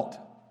God's fault.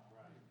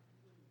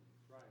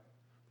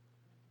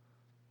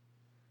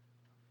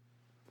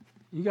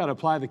 You got to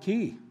apply the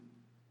key.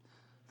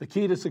 The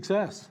key to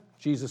success,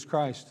 Jesus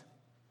Christ.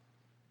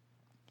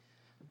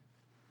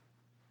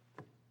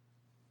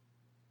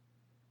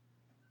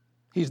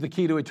 He's the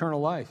key to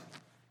eternal life.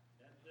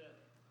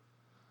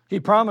 He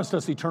promised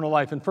us eternal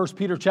life. In 1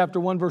 Peter chapter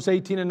 1, verse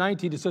 18 and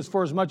 19, it says,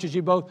 for as much as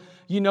you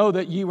know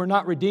that ye were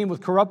not redeemed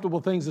with corruptible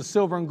things as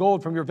silver and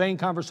gold from your vain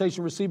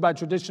conversation received by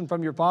tradition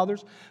from your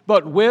fathers,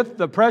 but with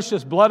the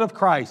precious blood of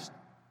Christ,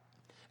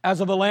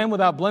 as of a lamb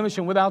without blemish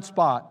and without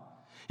spot.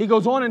 He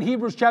goes on in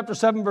Hebrews chapter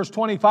 7, verse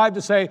 25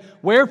 to say,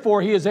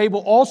 wherefore he is able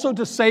also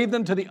to save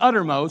them to the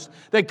uttermost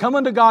that come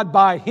unto God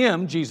by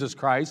him, Jesus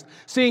Christ,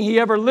 seeing he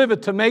ever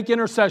liveth to make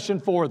intercession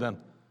for them.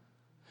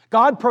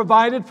 God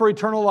provided for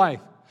eternal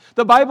life.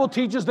 The Bible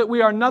teaches that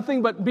we are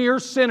nothing but mere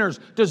sinners,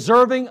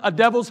 deserving a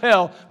devil's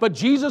hell. But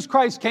Jesus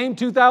Christ came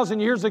 2,000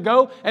 years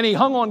ago, and he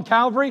hung on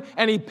Calvary,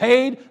 and he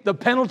paid the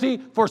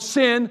penalty for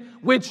sin,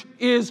 which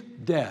is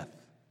death.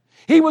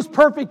 He was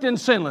perfect and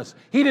sinless.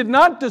 He did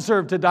not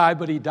deserve to die,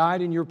 but he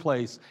died in your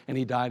place, and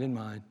he died in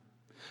mine.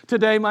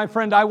 Today, my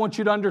friend, I want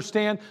you to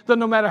understand that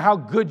no matter how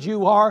good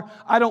you are,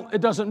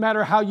 it doesn't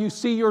matter how you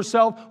see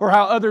yourself or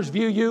how others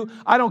view you.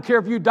 I don't care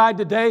if you died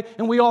today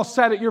and we all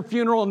sat at your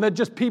funeral and that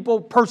just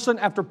people, person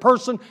after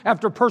person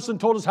after person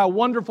told us how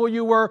wonderful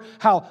you were,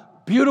 how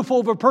beautiful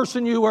of a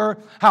person you were,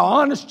 how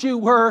honest you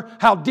were,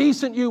 how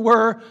decent you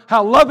were,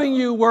 how loving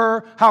you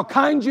were, how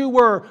kind you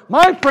were.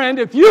 My friend,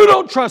 if you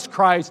don't trust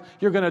Christ,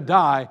 you're going to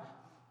die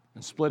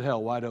and split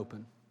hell wide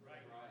open.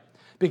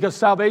 Because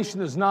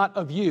salvation is not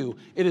of you,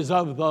 it is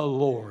of the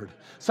Lord.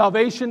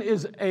 Salvation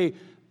is a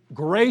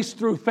grace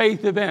through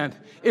faith event.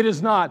 It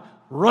is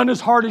not run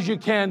as hard as you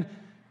can,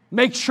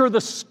 make sure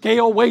the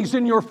scale weighs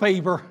in your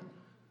favor,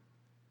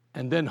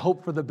 and then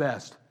hope for the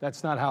best.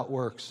 That's not how it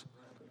works.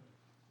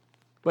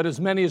 But as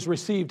many as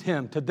received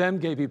Him, to them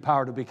gave He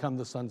power to become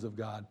the sons of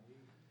God,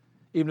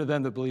 even to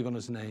them that believe on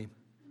His name.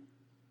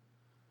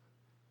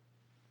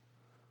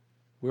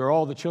 We are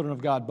all the children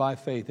of God by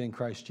faith in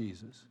Christ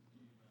Jesus.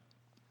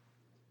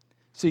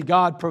 See,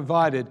 God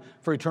provided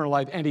for eternal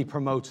life, and He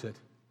promotes it.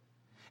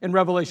 In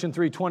Revelation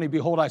 3:20,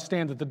 behold, I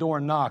stand at the door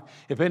and knock.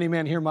 If any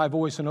man hear my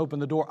voice and open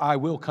the door, I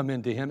will come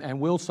into him and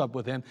will sup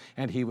with him,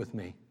 and he with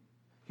me.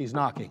 He's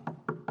knocking.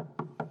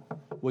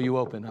 Will you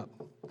open up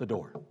the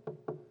door?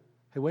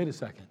 Hey, wait a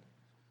second.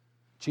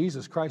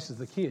 Jesus Christ is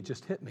the key. It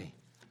just hit me.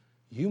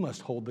 You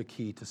must hold the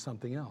key to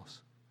something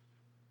else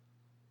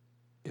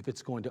if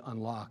it's going to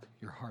unlock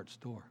your heart's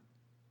door.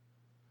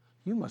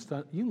 You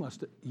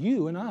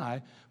and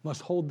I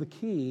must hold the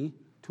key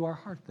to our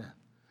heart then.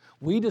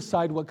 We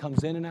decide what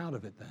comes in and out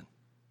of it then.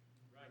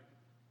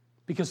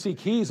 Because see,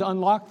 keys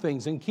unlock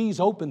things and keys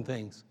open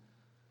things.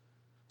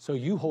 So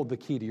you hold the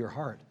key to your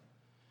heart.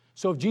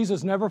 So if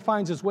Jesus never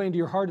finds his way into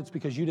your heart, it's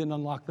because you didn't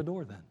unlock the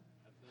door then.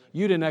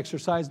 You didn't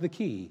exercise the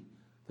key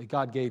that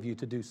God gave you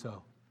to do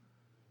so.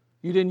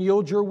 You didn't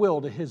yield your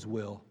will to His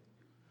will.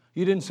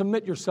 You didn't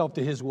submit yourself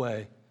to His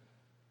way.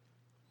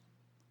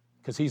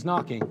 Because He's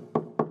knocking.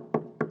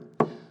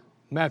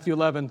 Matthew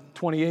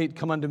 11:28,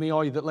 come unto me,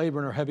 all you that labor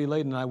and are heavy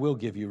laden, and I will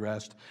give you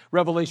rest.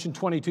 Revelation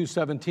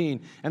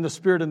 22:17, and the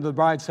Spirit and the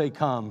bride say,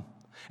 come.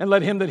 And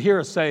let him that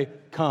heareth say,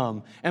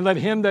 come. And let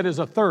him that is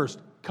athirst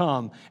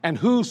come. And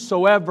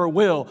whosoever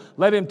will,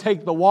 let him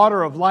take the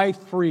water of life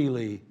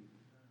freely.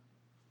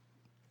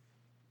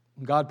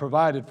 God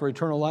provided for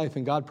eternal life,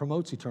 and God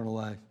promotes eternal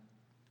life.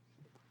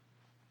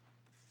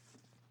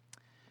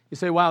 You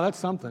say, wow, that's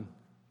something.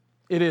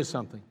 It is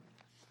something.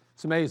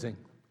 It's amazing.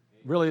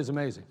 It really is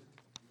amazing.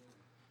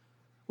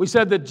 We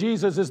said that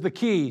Jesus is the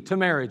key to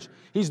marriage.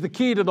 He's the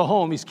key to the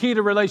home. He's key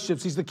to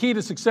relationships. He's the key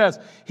to success.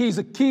 He's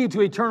the key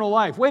to eternal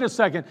life. Wait a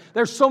second.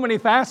 There's so many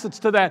facets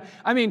to that.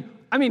 I mean,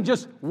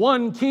 just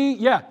one key?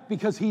 Yeah,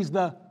 because He's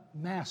the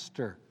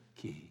master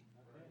key.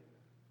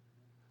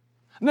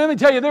 And let me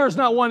tell you, there is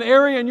not one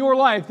area in your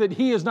life that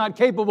He is not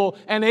capable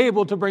and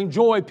able to bring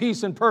joy,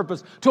 peace, and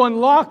purpose, to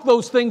unlock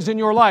those things in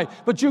your life.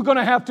 But you're going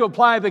to have to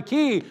apply the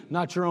key,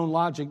 not your own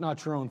logic,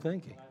 not your own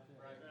thinking.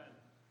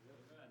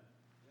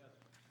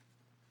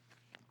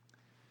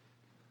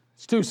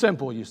 It's too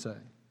simple, you say. I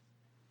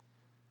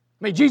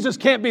mean, Jesus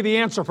can't be the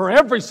answer for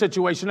every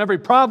situation, every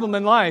problem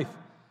in life.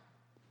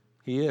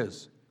 He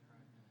is.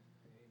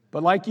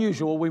 But like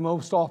usual, we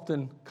most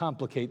often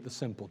complicate the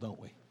simple, don't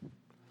we?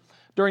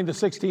 During the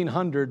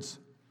 1600s,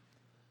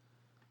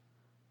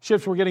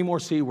 ships were getting more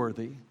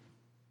seaworthy.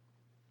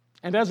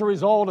 And as a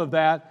result of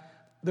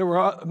that, there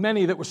were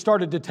many that were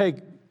started to take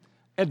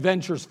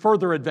adventures,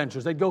 further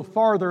adventures. They'd go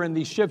farther in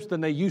these ships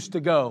than they used to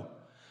go.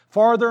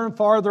 Farther and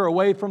farther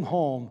away from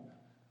home.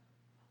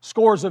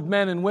 Scores of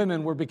men and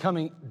women were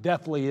becoming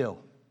deathly ill.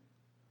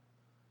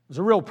 It was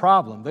a real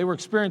problem. They were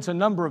experiencing a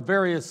number of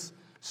various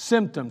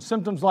symptoms.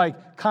 Symptoms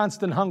like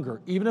constant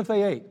hunger, even if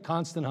they ate,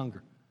 constant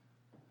hunger.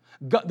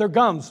 Their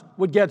gums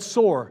would get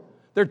sore.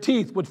 Their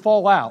teeth would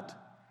fall out.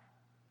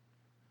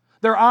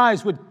 Their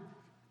eyes would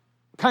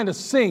kind of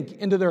sink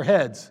into their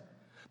heads.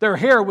 Their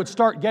hair would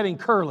start getting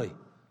curly.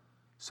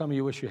 Some of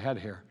you wish you had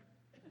hair.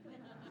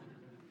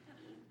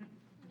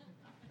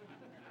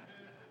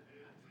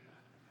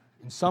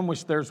 And some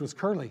wish theirs was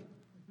curly.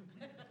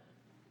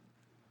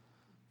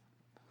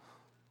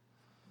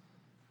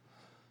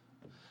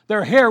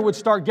 Their hair would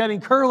start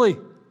getting curly.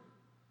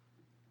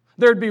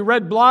 There'd be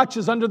red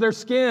blotches under their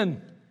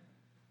skin.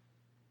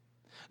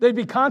 They'd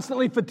be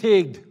constantly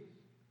fatigued.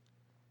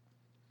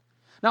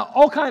 Now,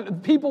 all kinds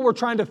of people were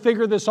trying to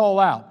figure this all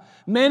out.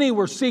 Many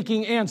were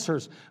seeking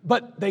answers,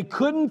 but they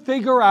couldn't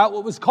figure out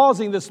what was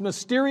causing this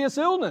mysterious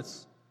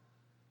illness.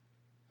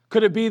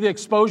 Could it be the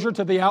exposure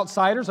to the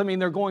outsiders? I mean,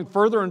 they're going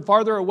further and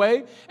farther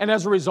away, and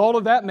as a result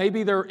of that,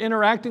 maybe they're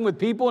interacting with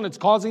people and it's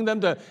causing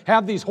them to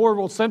have these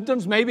horrible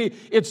symptoms. Maybe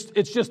it's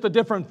just the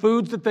different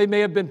foods that they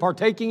may have been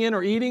partaking in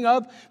or eating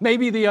of.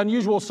 Maybe the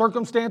unusual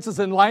circumstances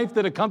in life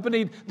that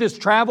accompanied this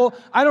travel.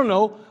 I don't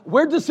know.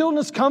 Where'd this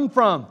illness come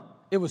from?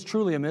 It was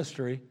truly a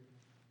mystery.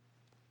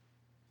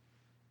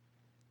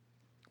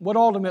 What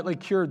ultimately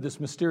cured this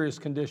mysterious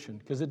condition?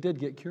 Because it did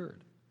get cured.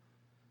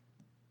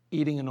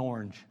 Eating an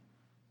orange.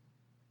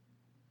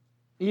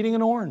 Eating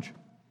an orange.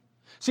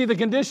 See, the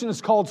condition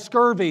is called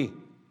scurvy.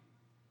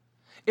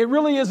 It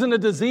really isn't a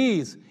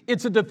disease.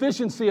 It's a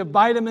deficiency of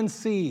vitamin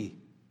C.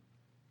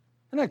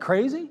 Isn't that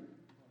crazy?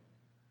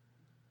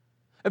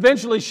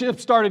 Eventually,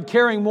 ships started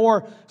carrying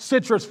more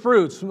citrus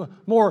fruits,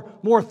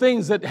 more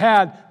things that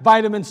had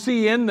vitamin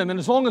C in them. And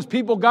as long as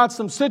people got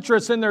some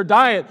citrus in their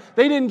diet,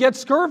 they didn't get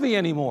scurvy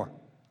anymore.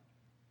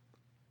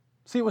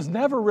 See, it was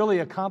never really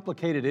a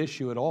complicated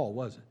issue at all,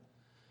 was it?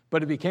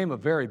 But it became a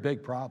very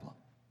big problem.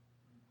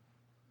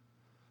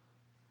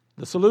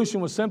 The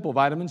solution was simple: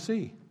 vitamin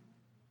C.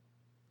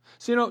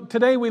 So,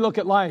 today we look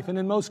at life, and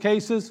in most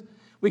cases,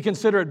 we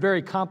consider it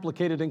very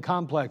complicated and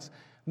complex,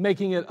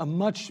 making it a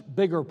much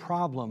bigger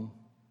problem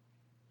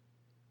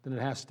than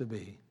it has to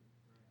be.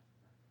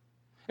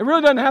 It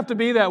really doesn't have to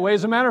be that way.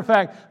 As a matter of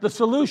fact, the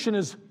solution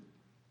is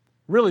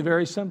really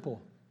very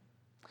simple.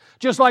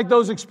 Just like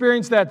those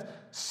experienced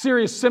that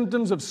serious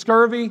symptoms of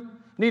scurvy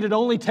needed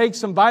only take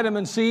some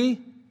vitamin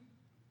C,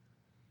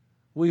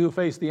 we who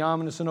face the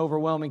ominous and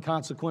overwhelming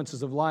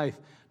consequences of life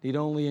need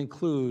only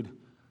include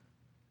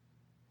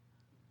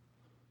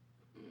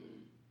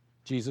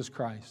Jesus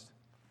Christ,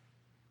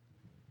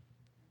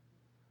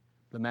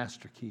 the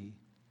master key.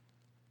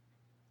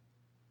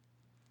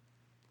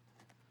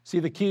 See,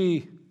 the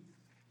key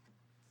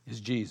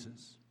is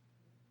Jesus.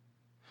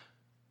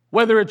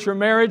 Whether it's your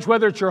marriage,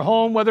 whether it's your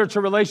home, whether it's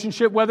a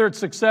relationship, whether it's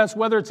success,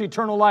 whether it's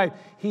eternal life,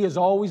 He is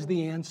always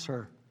the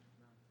answer.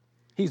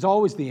 He's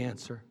always the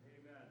answer.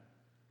 Amen.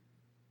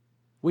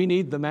 We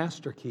need the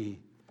master key,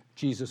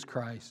 Jesus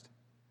Christ.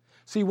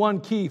 See, one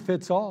key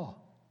fits all.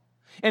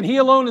 And He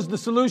alone is the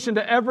solution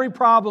to every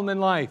problem in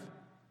life.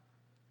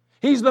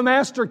 He's the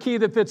master key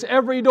that fits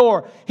every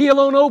door. He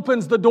alone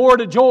opens the door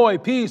to joy,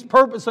 peace,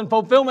 purpose, and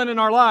fulfillment in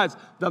our lives.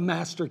 The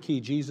master key,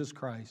 Jesus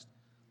Christ.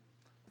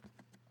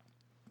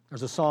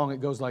 There's a song that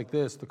goes like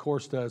this, the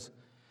chorus does.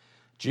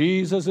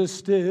 Jesus is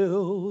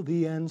still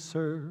the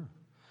answer,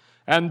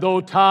 and though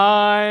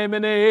time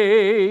and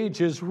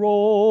ages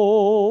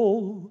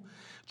roll,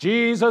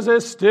 Jesus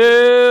is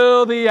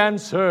still the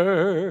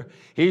answer.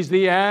 He's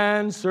the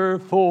answer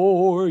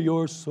for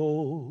your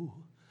soul.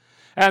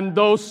 And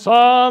though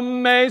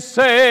some may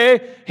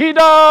say He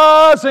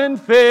doesn't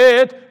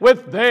fit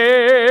with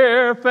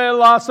their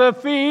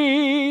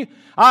philosophy,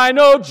 I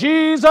know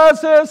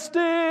Jesus is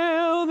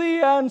still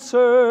the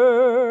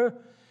answer.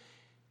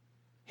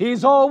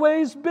 He's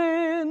always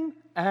been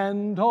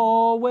and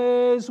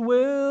always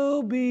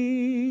will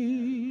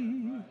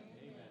be.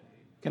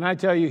 Can I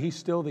tell you, He's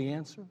still the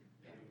answer?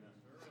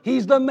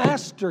 He's the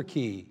master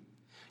key.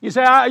 You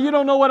say, you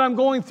don't know what I'm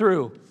going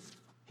through.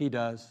 He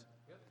does.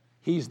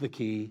 He's the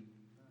key.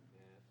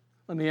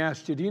 Let me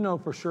ask you, do you know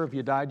for sure if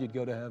you died you'd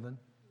go to heaven?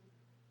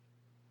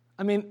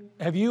 I mean,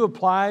 have you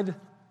applied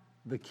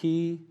the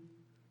key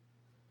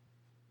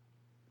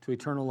to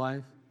eternal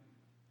life?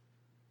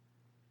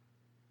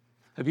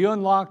 Have you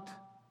unlocked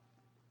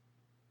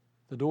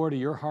the door to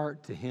your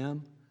heart to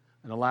Him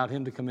and allowed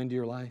Him to come into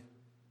your life?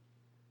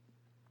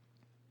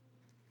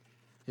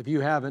 If you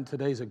haven't,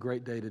 today's a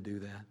great day to do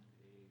that.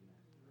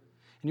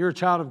 And you're a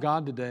child of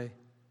God today.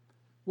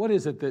 What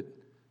is it that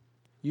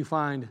you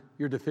find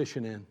you're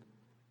deficient in?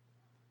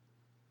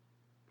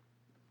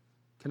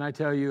 Can I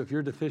tell you, if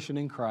you're deficient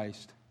in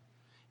Christ,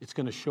 it's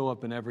going to show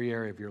up in every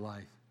area of your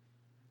life.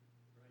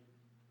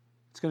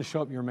 It's going to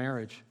show up in your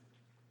marriage.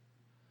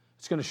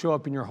 It's going to show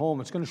up in your home.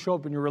 It's going to show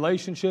up in your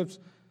relationships.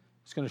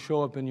 It's going to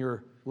show up in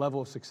your level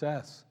of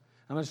success.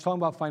 I'm not just talking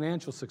about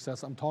financial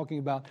success. I'm talking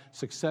about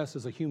success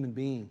as a human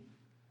being.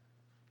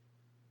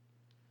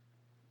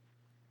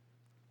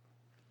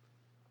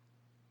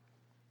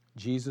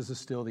 Jesus is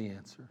still the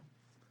answer.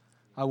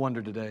 I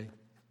wonder today,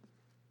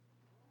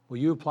 will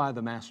you apply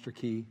the master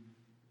key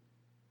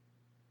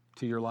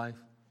to your life?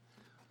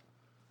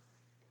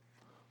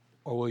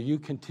 Or will you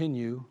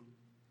continue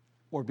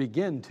or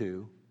begin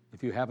to,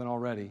 if you haven't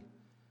already,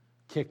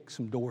 kick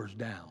some doors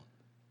down,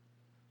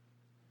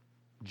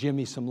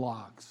 jimmy some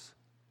locks,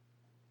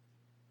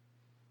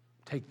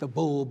 take the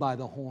bull by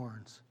the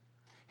horns,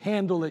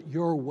 handle it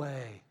your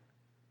way?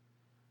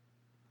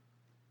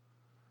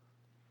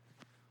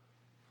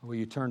 Or will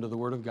you turn to the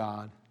Word of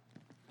God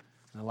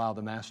and allow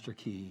the master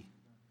key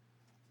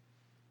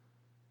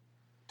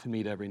to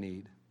meet every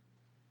need?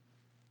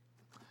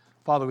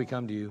 Father, we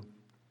come to You.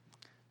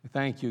 We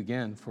thank You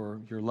again for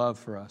Your love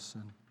for us,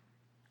 and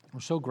we're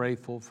so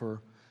grateful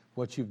for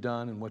what You've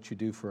done and what You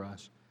do for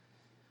us.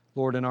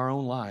 Lord, in our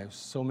own lives,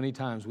 so many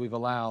times we've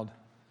allowed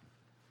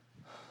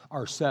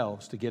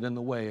ourselves to get in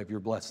the way of Your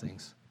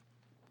blessings.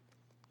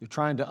 You're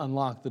trying to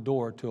unlock the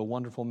door to a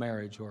wonderful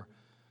marriage or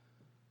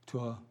to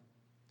a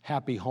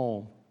happy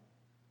home,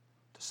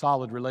 to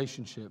solid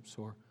relationships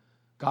or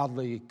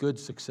godly, good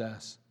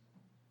success,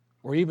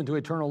 or even to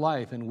eternal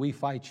life, and we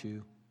fight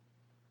You.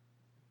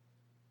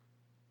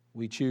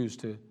 We choose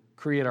to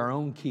create our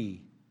own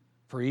key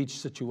for each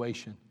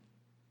situation,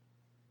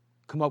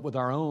 come up with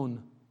our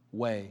own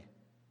way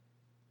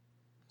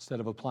instead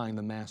of applying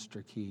the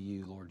master key,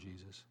 You, Lord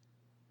Jesus.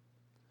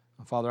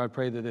 And Father, I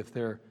pray that if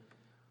there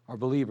are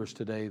believers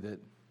today that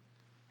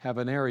have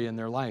an area in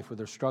their life where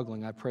they're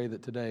struggling, I pray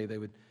that today they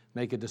would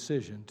make a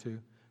decision to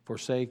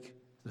forsake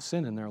the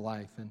sin in their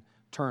life and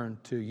turn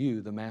to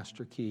You, the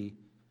master key,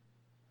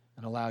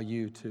 and allow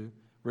You to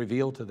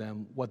reveal to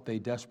them what they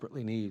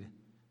desperately need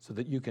so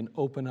that You can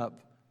open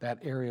up that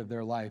area of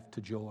their life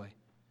to joy,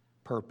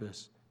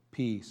 purpose,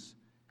 peace,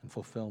 and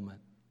fulfillment.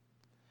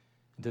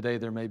 And today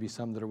there may be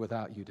some that are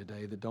without You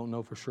today that don't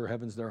know for sure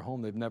heaven's their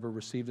home. They've never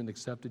received and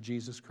accepted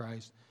Jesus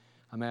Christ.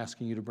 I'm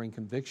asking You to bring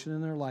conviction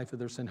in their life of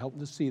their sin. Help them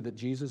to see that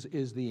Jesus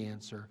is the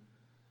answer.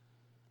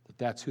 But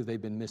that's who they've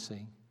been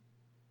missing,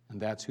 and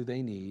that's who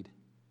they need.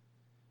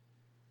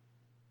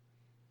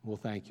 We'll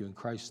thank you in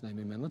Christ's name,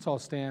 amen. Let's all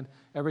stand,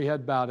 every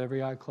head bowed,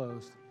 every eye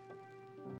closed.